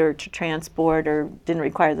easier to transport or didn't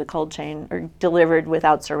require the cold chain or delivered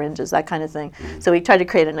without syringes, that kind of thing. So we try to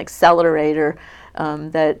create an accelerator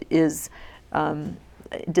that is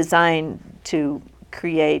designed to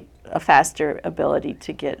create a faster ability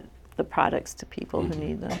to get the products to people who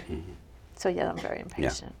need them. So yeah, I'm very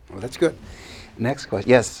impatient. Yeah. Well, that's good. Next question.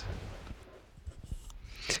 Yes.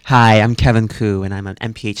 Hi, I'm Kevin Koo, and I'm an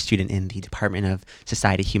MPH student in the Department of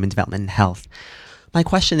Society, Human Development, and Health. My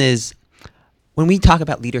question is, when we talk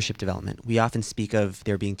about leadership development, we often speak of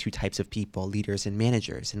there being two types of people, leaders and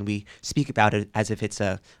managers, and we speak about it as if it's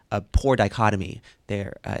a poor dichotomy.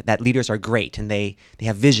 That leaders are great, and they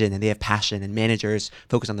have vision, and they have passion, and managers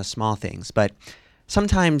focus on the small things. But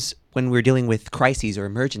sometimes when we're dealing with crises or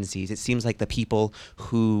emergencies, it seems like the people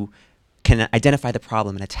who can identify the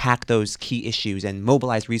problem and attack those key issues and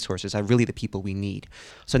mobilize resources are really the people we need.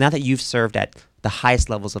 So now that you've served at the highest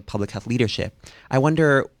levels of public health leadership, I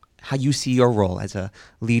wonder how you see your role as a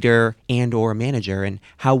leader and or a manager, and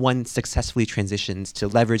how one successfully transitions to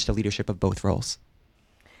leverage the leadership of both roles.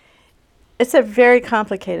 It's a very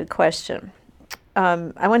complicated question.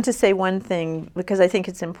 I want to say one thing because I think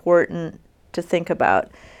it's important to think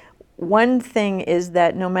about. One thing is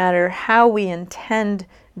that no matter how we intend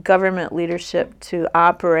government leadership to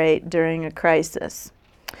operate during a crisis,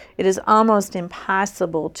 it is almost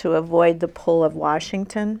impossible to avoid the pull of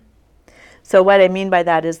Washington. So what I mean by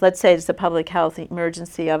that is, let's say it's a public health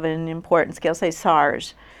emergency of an important scale, say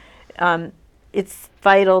SARS. It's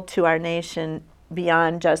vital to our nation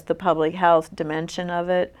beyond just the public health dimension of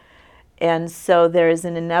it. And so there is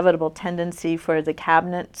an inevitable tendency for the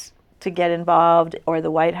cabinet to get involved, or the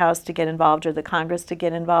White House to get involved, or the Congress to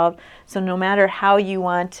get involved. So no matter how you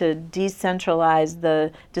want to decentralize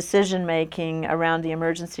the decision-making around the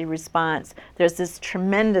emergency response, there's this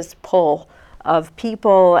tremendous pull of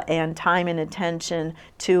people and time and attention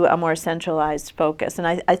to a more centralized focus. And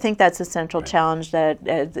I think that's a central challenge that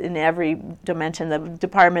in every dimension. The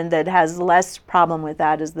department that has less problem with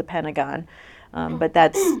that is the Pentagon. But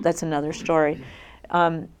that's another story.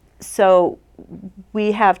 So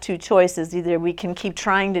we have two choices. Either we can keep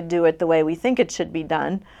trying to do it the way we think it should be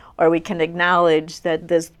done, or we can acknowledge that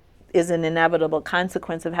this is an inevitable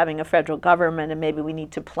consequence of having a federal government, and maybe we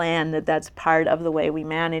need to plan that that's part of the way we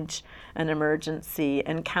manage an emergency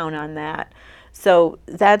and count on that. So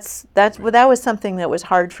that was something that was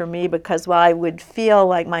hard for me, because while I would feel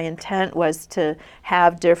like my intent was to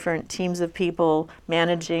have different teams of people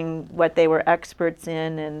managing what they were experts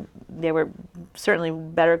in, and they were certainly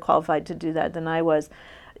better qualified to do that than I was,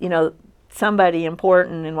 somebody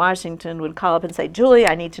important in Washington would call up and say, Julie,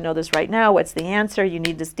 I need to know this right now. What's the answer? You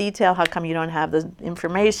need this detail. How come you don't have the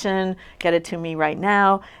information? Get it to me right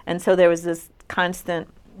now. And so there was this constant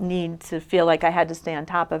need to feel like I had to stay on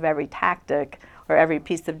top of every tactic or every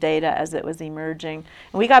piece of data as it was emerging.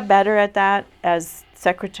 And we got better at that as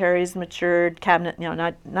secretaries matured, cabinet,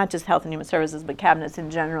 not just Health and Human Services, but cabinets in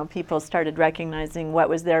general. People started recognizing what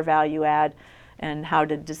was their value add and how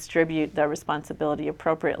to distribute their responsibility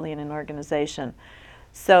appropriately in an organization.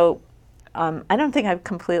 So I don't think I've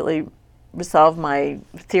completely resolved my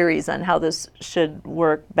theories on how this should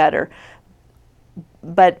work better.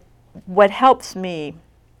 But what helps me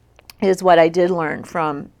is what I did learn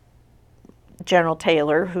from General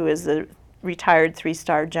Taylor, who is a retired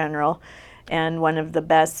 3-star general and one of the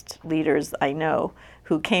best leaders I know,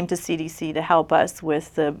 who came to CDC to help us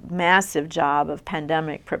with the massive job of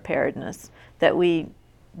pandemic preparedness that we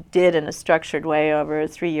did in a structured way over a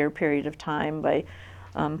 3-year period of time by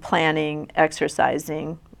planning,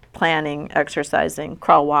 exercising,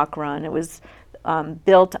 crawl, walk, run. It was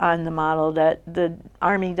built on the model that the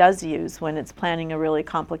Army does use when it's planning a really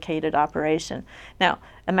complicated operation. Now,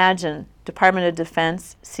 imagine Department of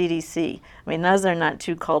Defense, CDC. I mean, those are not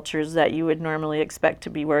two cultures that you would normally expect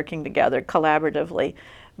to be working together collaboratively,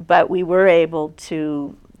 but we were able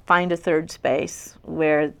to find a third space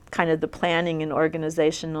where kind of the planning and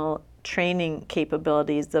organizational training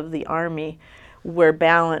capabilities of the Army were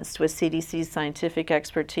balanced with CDC's scientific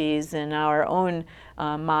expertise and our own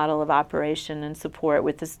model of operation and support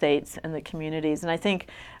with the states and the communities. And I think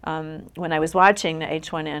when I was watching the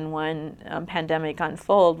H1N1 pandemic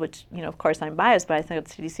unfold, which, of course I'm biased, but I think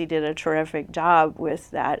CDC did a terrific job with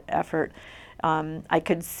that effort, I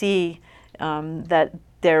could see that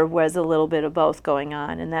there was a little bit of both going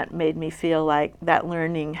on, and that made me feel like that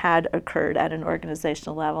learning had occurred at an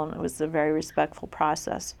organizational level, and it was a very respectful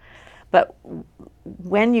process. But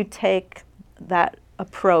when you take that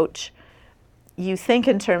approach, you think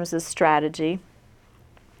in terms of strategy,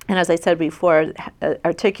 And as I said before,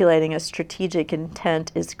 articulating a strategic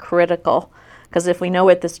intent is critical, because if we know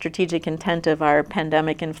what the strategic intent of our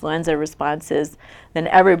pandemic influenza response is, then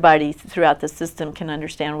everybody throughout the system can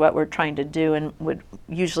understand what we're trying to do and would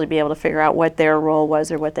usually be able to figure out what their role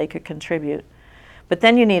was or what they could contribute. But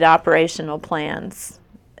then you need operational plans,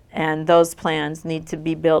 and those plans need to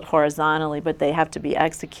be built horizontally, but they have to be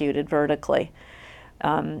executed vertically.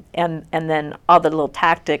 And then all the little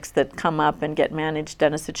tactics that come up and get managed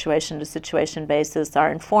on a situation-to-situation basis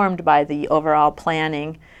are informed by the overall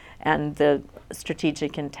planning and the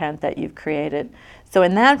strategic intent that you've created. So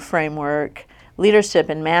in that framework, leadership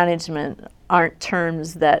and management aren't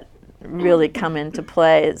terms that really come into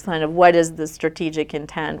play. It's kind of what is the strategic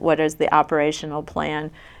intent, what is the operational plan,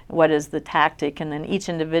 what is the tactic, and then each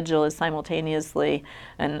individual is simultaneously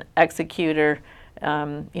an executor,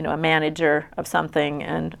 a manager of something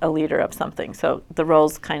and a leader of something. So the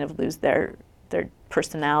roles kind of lose their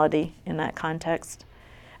personality in that context.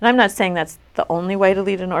 And I'm not saying that's the only way to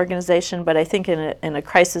lead an organization, but I think in a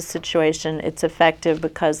crisis situation, it's effective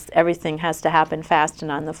because everything has to happen fast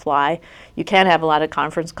and on the fly. You can't have a lot of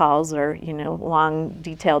conference calls or long,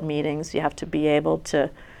 detailed meetings. You have to be able to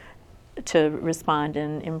respond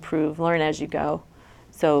and improve, learn as you go.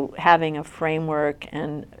 So having a framework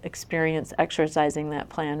and experience exercising that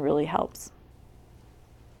plan really helps.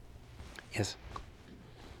 Yes.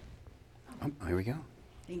 Oh, here we go.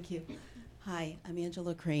 Thank you. Hi, I'm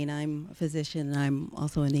Angela Crane. I'm a physician, and I'm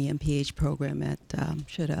also in the MPH program at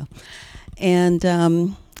Shoulda. And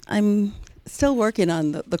I'm still working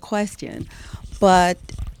on the question, but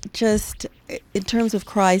just in terms of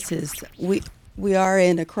crisis, we are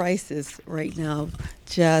in a crisis right now,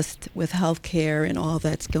 just with healthcare and all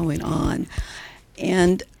that's going on.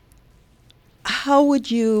 And how would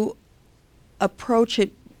you approach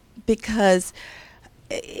it? Because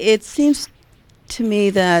it seems to me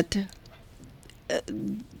that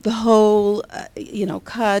the whole,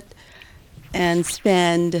 cut and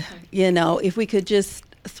spend, if we could just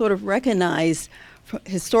sort of recognize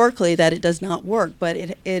historically that it does not work, but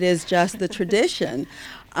it is just the tradition.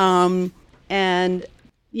 And,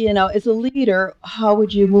 as a leader, how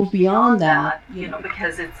would you move beyond that,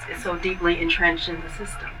 because it's so deeply entrenched in the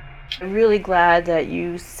system? I'm really glad that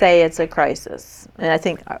you say it's a crisis. And I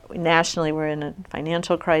think nationally we're in a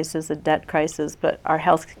financial crisis, a debt crisis, but our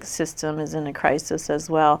health system is in a crisis as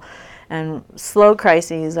well. And slow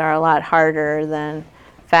crises are a lot harder than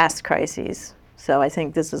fast crises. So I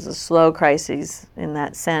think this is a slow crisis in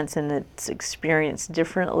that sense, and it's experienced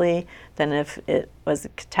differently than if it was a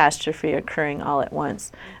catastrophe occurring all at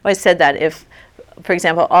once. I always said that if, for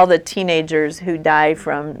example, all the teenagers who die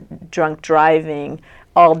from drunk driving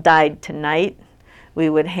all died tonight, we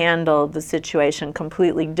would handle the situation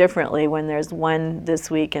completely differently when there's one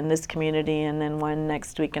this week in this community and then one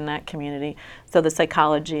next week in that community. So the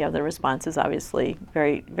psychology of the response is obviously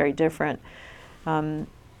very, very different.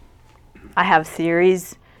 I have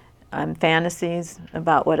theories and fantasies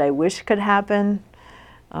about what I wish could happen.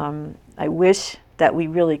 I wish that we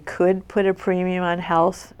really could put a premium on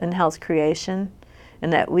health and health creation,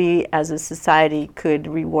 and that we as a society could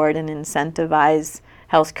reward and incentivize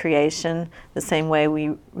health creation the same way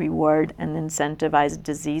we reward and incentivize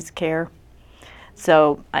disease care.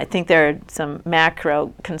 So I think there are some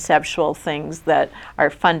macro conceptual things that are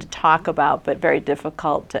fun to talk about but very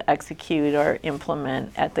difficult to execute or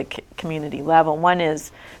implement at the community level. One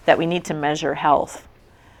is that we need to measure health.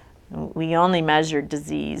 We only measure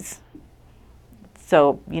disease.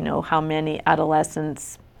 So, how many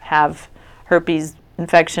adolescents have herpes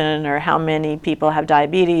infection, or how many people have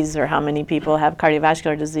diabetes, or how many people have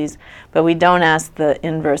cardiovascular disease, but we don't ask the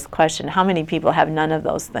inverse question: how many people have none of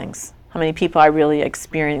those things? How many people are really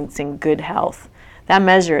experiencing good health? That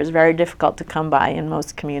measure is very difficult to come by in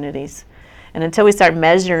most communities. And until we start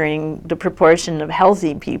measuring the proportion of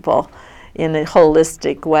healthy people in a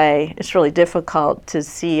holistic way, it's really difficult to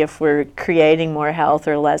see if we're creating more health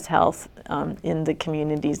or less health in the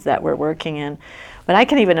communities that we're working in. But I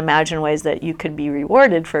can even imagine ways that you could be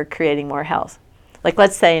rewarded for creating more health. Like,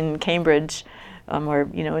 let's say in Cambridge or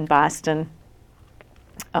in Boston.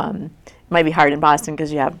 It might be hard in Boston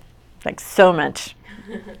because you have so much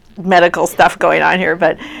medical stuff going on here.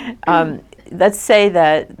 But let's say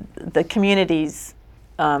that the communities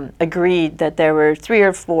agreed that there were 3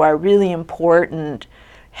 or 4 really important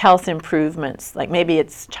health improvements, like maybe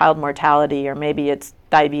it's child mortality or maybe it's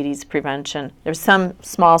diabetes prevention. There's some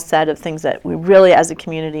small set of things that we really as a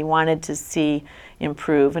community wanted to see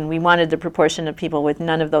improve, and we wanted the proportion of people with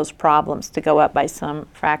none of those problems to go up by some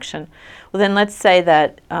fraction. Well, then let's say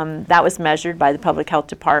that that was measured by the public health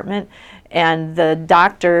department, and the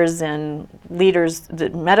doctors and leaders, the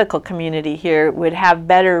medical community here, would have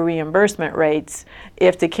better reimbursement rates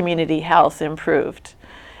if the community health improved.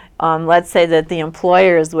 Let's say that the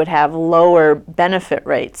employers would have lower benefit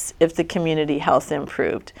rates if the community health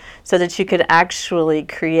improved, so that you could actually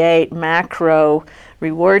create macro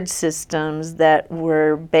reward systems that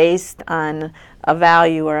were based on a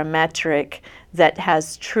value or a metric that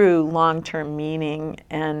has true long-term meaning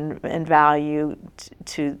and value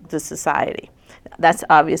to the society. That's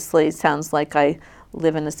obviously sounds like I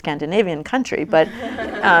live in a Scandinavian country, but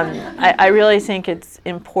I really think it's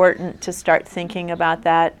important to start thinking about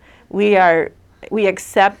that. We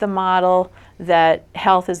accept the model that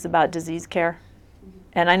health is about disease care,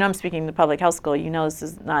 and I know I'm speaking to public health school. You know this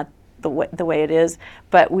is not the way it is,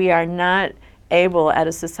 but we are not able at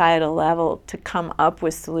a societal level to come up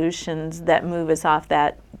with solutions that move us off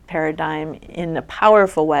that paradigm in a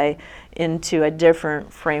powerful way into a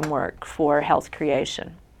different framework for health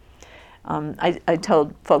creation. I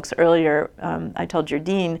told folks earlier, I told your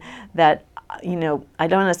dean that I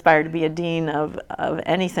don't aspire to be a dean of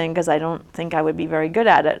anything because I don't think I would be very good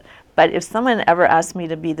at it. But if someone ever asked me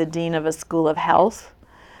to be the dean of a school of health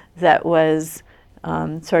that was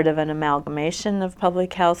sort of an amalgamation of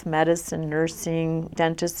public health, medicine, nursing,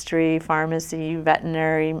 dentistry, pharmacy,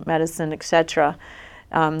 veterinary medicine, etc.,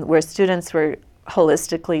 where students were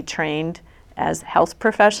holistically trained as health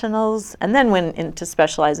professionals and then went in to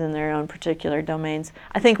specialize in their own particular domains,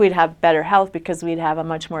 I think we'd have better health because we'd have a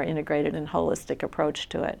much more integrated and holistic approach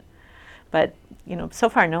to it. But so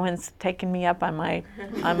far no one's taken me up on my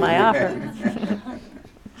offer.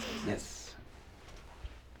 Yes.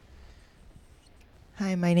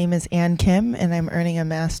 Hi, my name is Ann Kim, and I'm earning a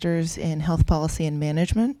master's in health policy and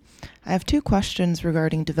management. I have two questions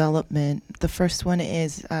regarding development. The first one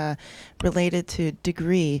is related to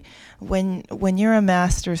degree. When you're a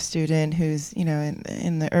master's student who's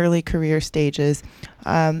in the early career stages,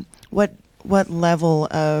 what level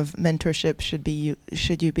of mentorship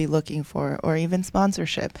should you be looking for, or even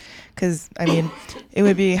sponsorship? Because it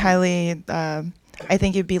would be highly. I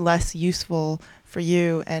think it'd be less useful for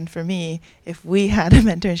you and for me if we had a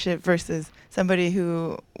mentorship versus somebody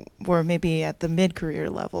who were maybe at the mid-career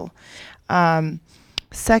level.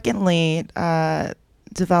 Secondly,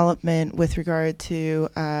 development with regard to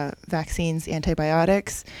vaccines,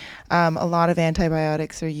 antibiotics. A lot of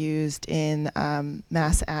antibiotics are used in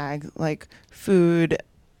mass ag, like food.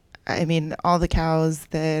 All the cows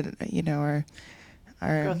that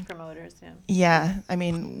are growth promoters, yeah. Yeah,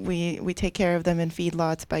 we take care of them in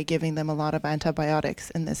feedlots by giving them a lot of antibiotics,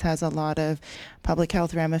 and this has a lot of public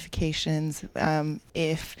health ramifications.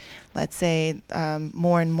 If, let's say,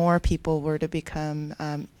 more and more people were to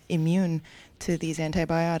become immune to these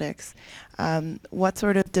antibiotics, what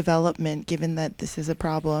sort of development, given that this is a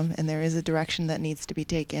problem and there is a direction that needs to be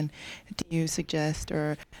taken, do you suggest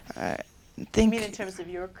or think? You mean in terms of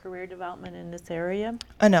your career development in this area?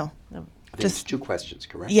 No. Just two questions,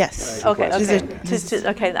 correct? Yes. Okay.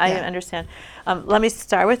 Okay. I understand. Let me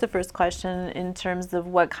start with the first question in terms of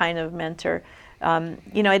what kind of mentor.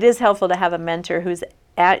 It is helpful to have a mentor who's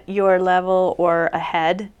at your level or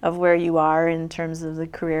ahead of where you are in terms of the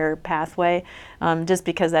career pathway, just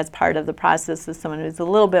because that's part of the process is someone who's a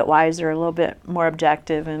little bit wiser, a little bit more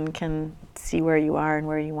objective, and can see where you are and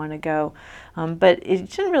where you want to go. But you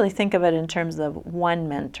shouldn't really think of it in terms of one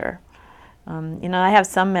mentor. I have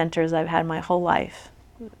some mentors I've had my whole life,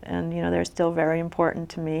 and they're still very important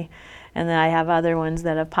to me. And then I have other ones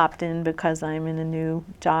that have popped in because I'm in a new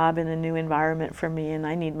job, in a new environment for me, and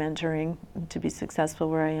I need mentoring to be successful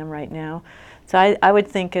where I am right now. So I would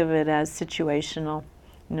think of it as situational.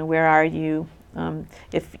 Where are you?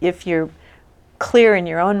 If you're clear in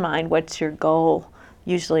your own mind what's your goal,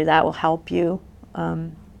 usually that will help you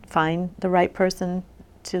find the right person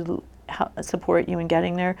to support you in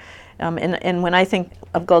getting there. And when I think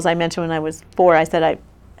of goals, I mentioned when I was 4, I said I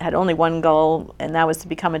had only one goal, and that was to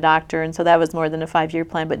become a doctor, and so that was more than a 5-year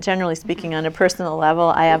plan. But generally speaking, on a personal level,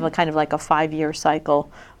 I have a kind of like a 5-year cycle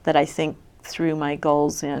that I think through my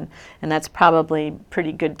goals in, and that's probably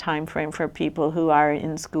pretty good time frame for people who are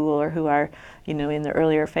in school or who are in the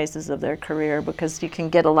earlier phases of their career, because you can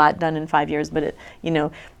get a lot done in 5 years, but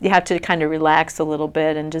you have to kind of relax a little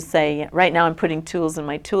bit and just say, right now I'm putting tools in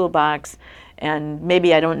my toolbox, and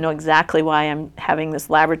maybe I don't know exactly why I'm having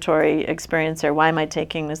this laboratory experience or why am I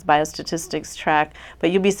taking this biostatistics track,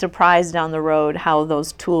 but you'll be surprised down the road how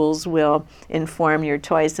those tools will inform your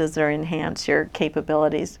choices or enhance your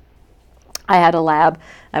capabilities. I had a lab.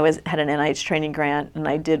 Had an NIH training grant, and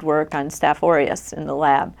I did work on Staph aureus in the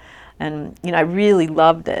lab. And I really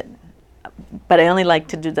loved it, but I only liked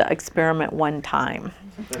to do the experiment one time.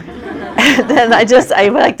 Then I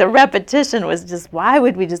like the repetition was just, why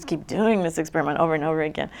would we just keep doing this experiment over and over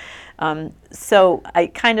again? So I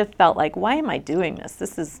kind of felt like, why am I doing this?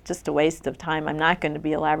 This is just a waste of time. I'm not going to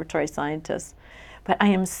be a laboratory scientist. But I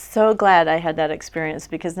am so glad I had that experience,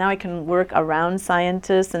 because now I can work around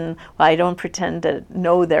scientists, and while I don't pretend to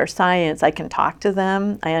know their science, I can talk to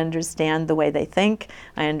them. I understand the way they think.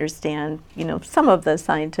 I understand, some of the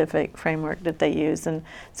scientific framework that they use. And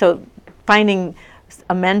so finding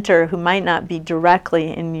a mentor who might not be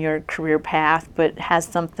directly in your career path, but has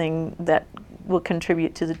something that will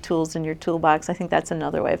contribute to the tools in your toolbox, I think that's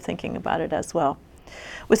another way of thinking about it as well.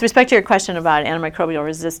 With respect to your question about antimicrobial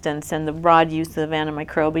resistance and the broad use of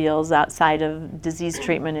antimicrobials outside of disease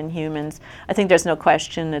treatment in humans, I think there's no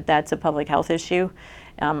question that that's a public health issue.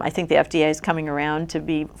 I think the FDA is coming around to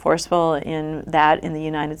be forceful in that in the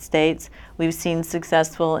United States. We've seen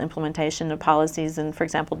successful implementation of policies in, for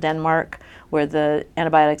example, Denmark, where the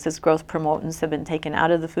antibiotics as growth promotants have been taken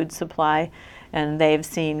out of the food supply, and they've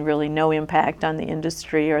seen really no impact on the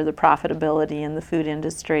industry or the profitability in the food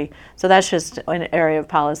industry. So that's just an area of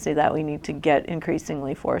policy that we need to get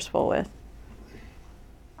increasingly forceful with.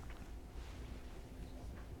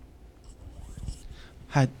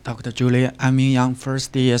 Hi, Dr. Julie. I'm a young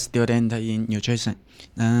first-year student in nutrition.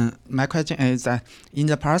 My question is that in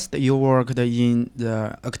the past you worked in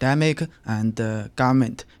the academic and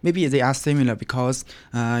government. Maybe they are similar because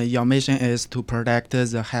your mission is to protect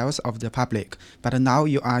the health of the public. But now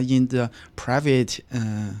you are in the private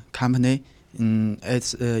company.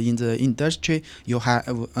 It's in the industry. You have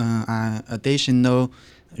an additional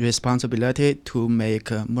responsibility to make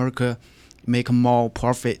Merck make more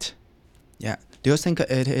profit. Yeah. Do you think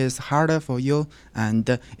it is harder for you? And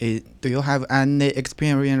do you have any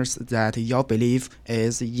experience that your belief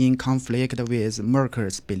is in conflict with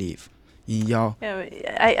Merck's belief in your?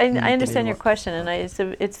 I understand your question, and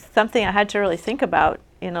it's something I had to really think about,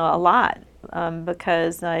 a lot,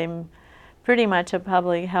 because I'm pretty much a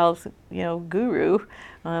public health, guru.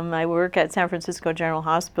 I work at San Francisco General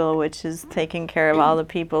Hospital, which is taking care of all the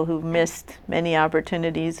people who've missed many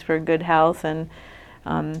opportunities for good health, and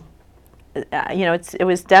it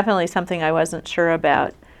was definitely something I wasn't sure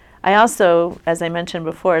about. I also, as I mentioned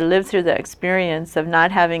before, lived through the experience of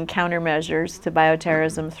not having countermeasures to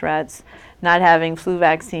bioterrorism threats, not having flu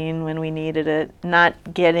vaccine when we needed it,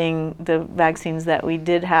 not getting the vaccines that we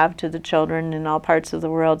did have to the children in all parts of the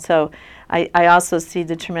world. So I also see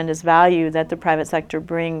the tremendous value that the private sector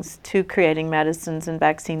brings to creating medicines and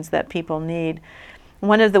vaccines that people need.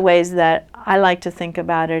 One of the ways that I like to think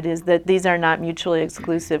about it is that these are not mutually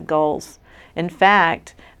exclusive goals. In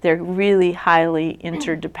fact, they're really highly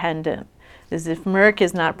interdependent. As if Merck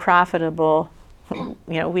is not profitable,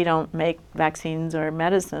 we don't make vaccines or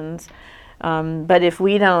medicines. But if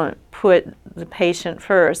we don't put the patient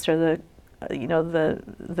first, or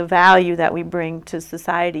the value that we bring to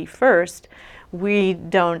society first, we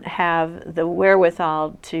don't have the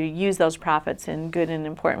wherewithal to use those profits in good and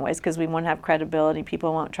important ways, because we won't have credibility,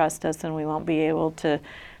 people won't trust us, and we won't be able to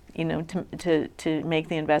to make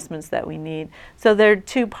the investments that we need. So there are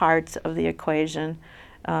two parts of the equation,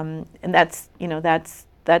 and that's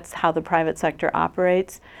how the private sector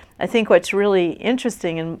operates. I think what's really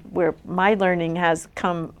interesting, and where my learning has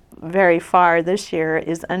come very far this year,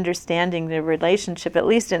 is understanding the relationship, at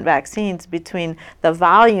least in vaccines, between the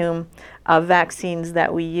volume of vaccines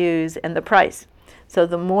that we use and the price. So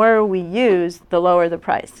the more we use, the lower the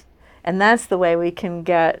price. And that's the way we can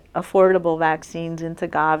get affordable vaccines into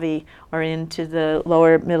Gavi or into the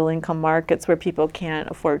lower middle income markets where people can't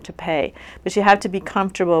afford to pay. But you have to be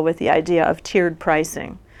comfortable with the idea of tiered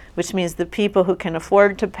pricing, which means the people who can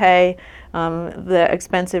afford to pay the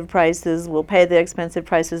expensive prices will pay the expensive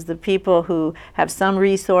prices. The people who have some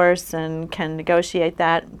resource and can negotiate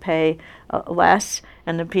that pay less,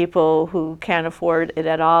 and the people who can't afford it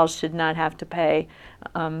at all should not have to pay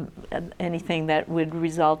anything that would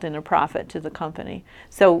result in a profit to the company.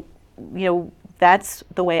 So, that's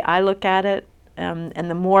the way I look at it. And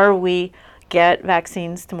the more we get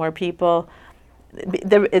vaccines to more people,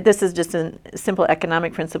 this is just a simple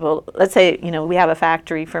economic principle. Let's say, we have a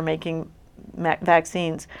factory for making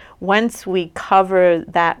vaccines. Once we cover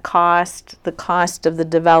that cost, the cost of the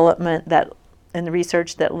development and the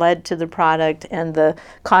research that led to the product, and the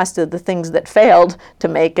cost of the things that failed to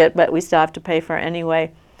make it, but we still have to pay for anyway.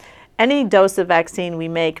 any dose of vaccine we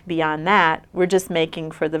make beyond that, we're just making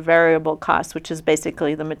for the variable cost, which is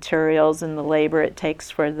basically the materials and the labor it takes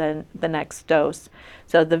for the next dose.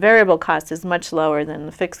 So the variable cost is much lower than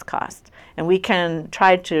the fixed cost. And we can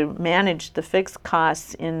try to manage the fixed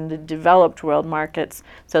costs in the developed world markets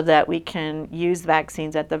so that we can use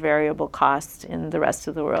vaccines at the variable cost in the rest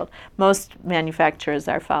of the world. Most manufacturers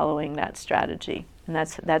are following that strategy. And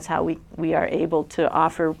that's how we are able to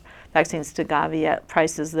offer vaccines to Gavi at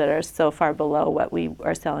prices that are so far below what we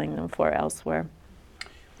are selling them for elsewhere.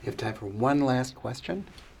 We have time for one last question.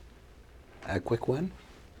 A quick one.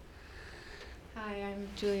 Hi, I'm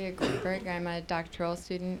Julia Goldberg. I'm a doctoral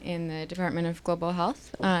student in the Department of Global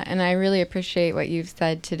Health, and I really appreciate what you've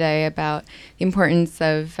said today about the importance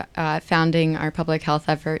of founding our public health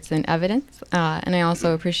efforts in evidence, and I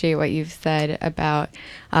also appreciate what you've said about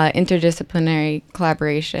interdisciplinary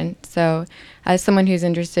collaboration. So as someone who's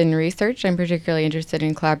interested in research, I'm particularly interested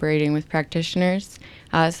in collaborating with practitioners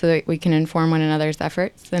so that we can inform one another's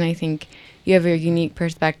efforts, and I think you have a unique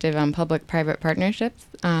perspective on public-private partnerships,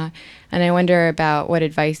 and I wonder about what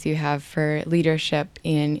advice you have for leadership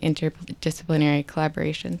in interdisciplinary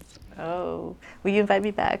collaborations. Oh, will you invite me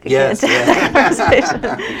back again to that conversation?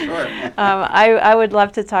 Sure. I would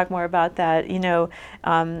love to talk more about that. You know,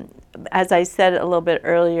 as I said a little bit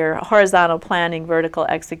earlier, horizontal planning, vertical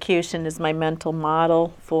execution is my mental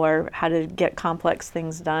model for how to get complex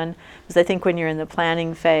things done. Because I think when you're in the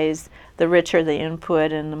planning phase, the richer the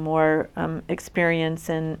input and the more experience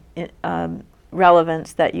and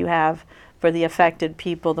relevance that you have for the affected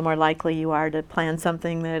people, the more likely you are to plan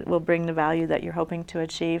something that will bring the value that you're hoping to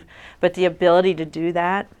achieve. But the ability to do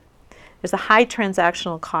that, there's a high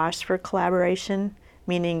transactional cost for collaboration,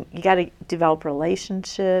 meaning you got to develop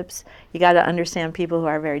relationships, you got to understand people who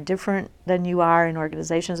are very different than you are in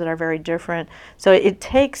organizations that are very different. So it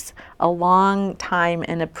takes a long time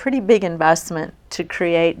and a pretty big investment to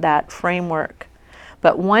create that framework.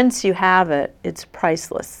 But once you have it, it's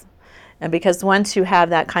priceless. And because once you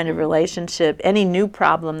have that kind of relationship, any new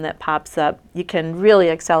problem that pops up, you can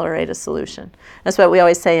really accelerate a solution. That's what we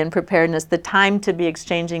always say in preparedness. The time to be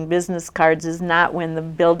exchanging business cards is not when the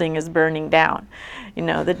building is burning down. You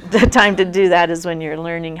know, the time to do that is when you're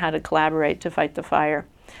learning how to collaborate to fight the fire.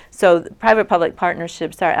 So private-public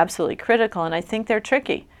partnerships are absolutely critical, and I think they're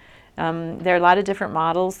tricky. There are a lot of different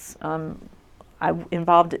models. I'm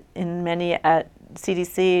involved in many at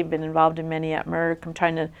CDC, been involved in many at Merck. I'm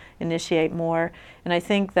trying to initiate more. And I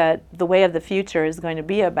think that the way of the future is going to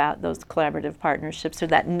be about those collaborative partnerships or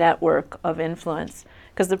that network of influence.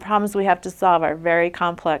 Because the problems we have to solve are very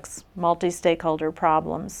complex, multi-stakeholder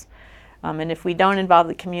problems. And if we don't involve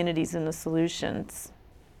the communities in the solutions,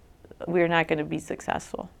 we're not going to be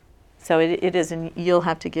successful. So it is, and you'll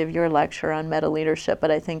have to give your lecture on meta leadership,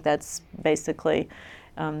 but I think that's basically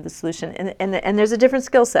the solution. And there's a different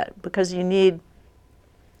skill set because you need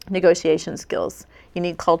negotiation skills. You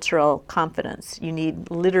need cultural competence. You need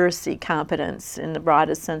literacy competence in the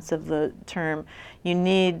broadest sense of the term. You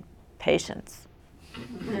need patience.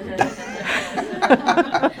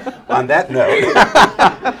 On that note,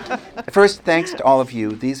 first, thanks to all of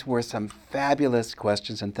you. These were some fabulous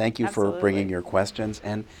questions, and thank you for bringing your questions.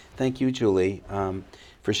 And thank you, Julie,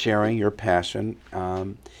 for sharing your passion,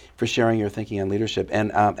 for sharing your thinking on leadership.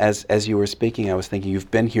 And as you were speaking, I was thinking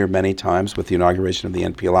you've been here many times with the inauguration of the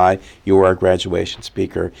NPLI. You were our graduation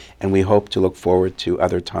speaker, and we hope to look forward to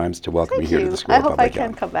other times to welcome you here to the School of Public Health. I hope I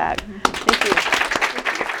can come back. Thank you.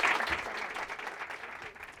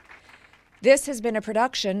 This has been a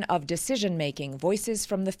production of Decision Making Voices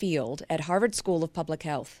from the Field at Harvard School of Public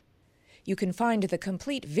Health. You can find the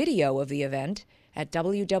complete video of the event at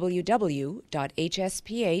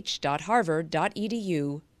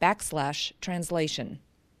www.hsph.harvard.edu/translation.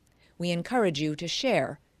 We encourage you to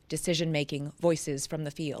share Decision Making Voices from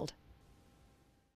the Field.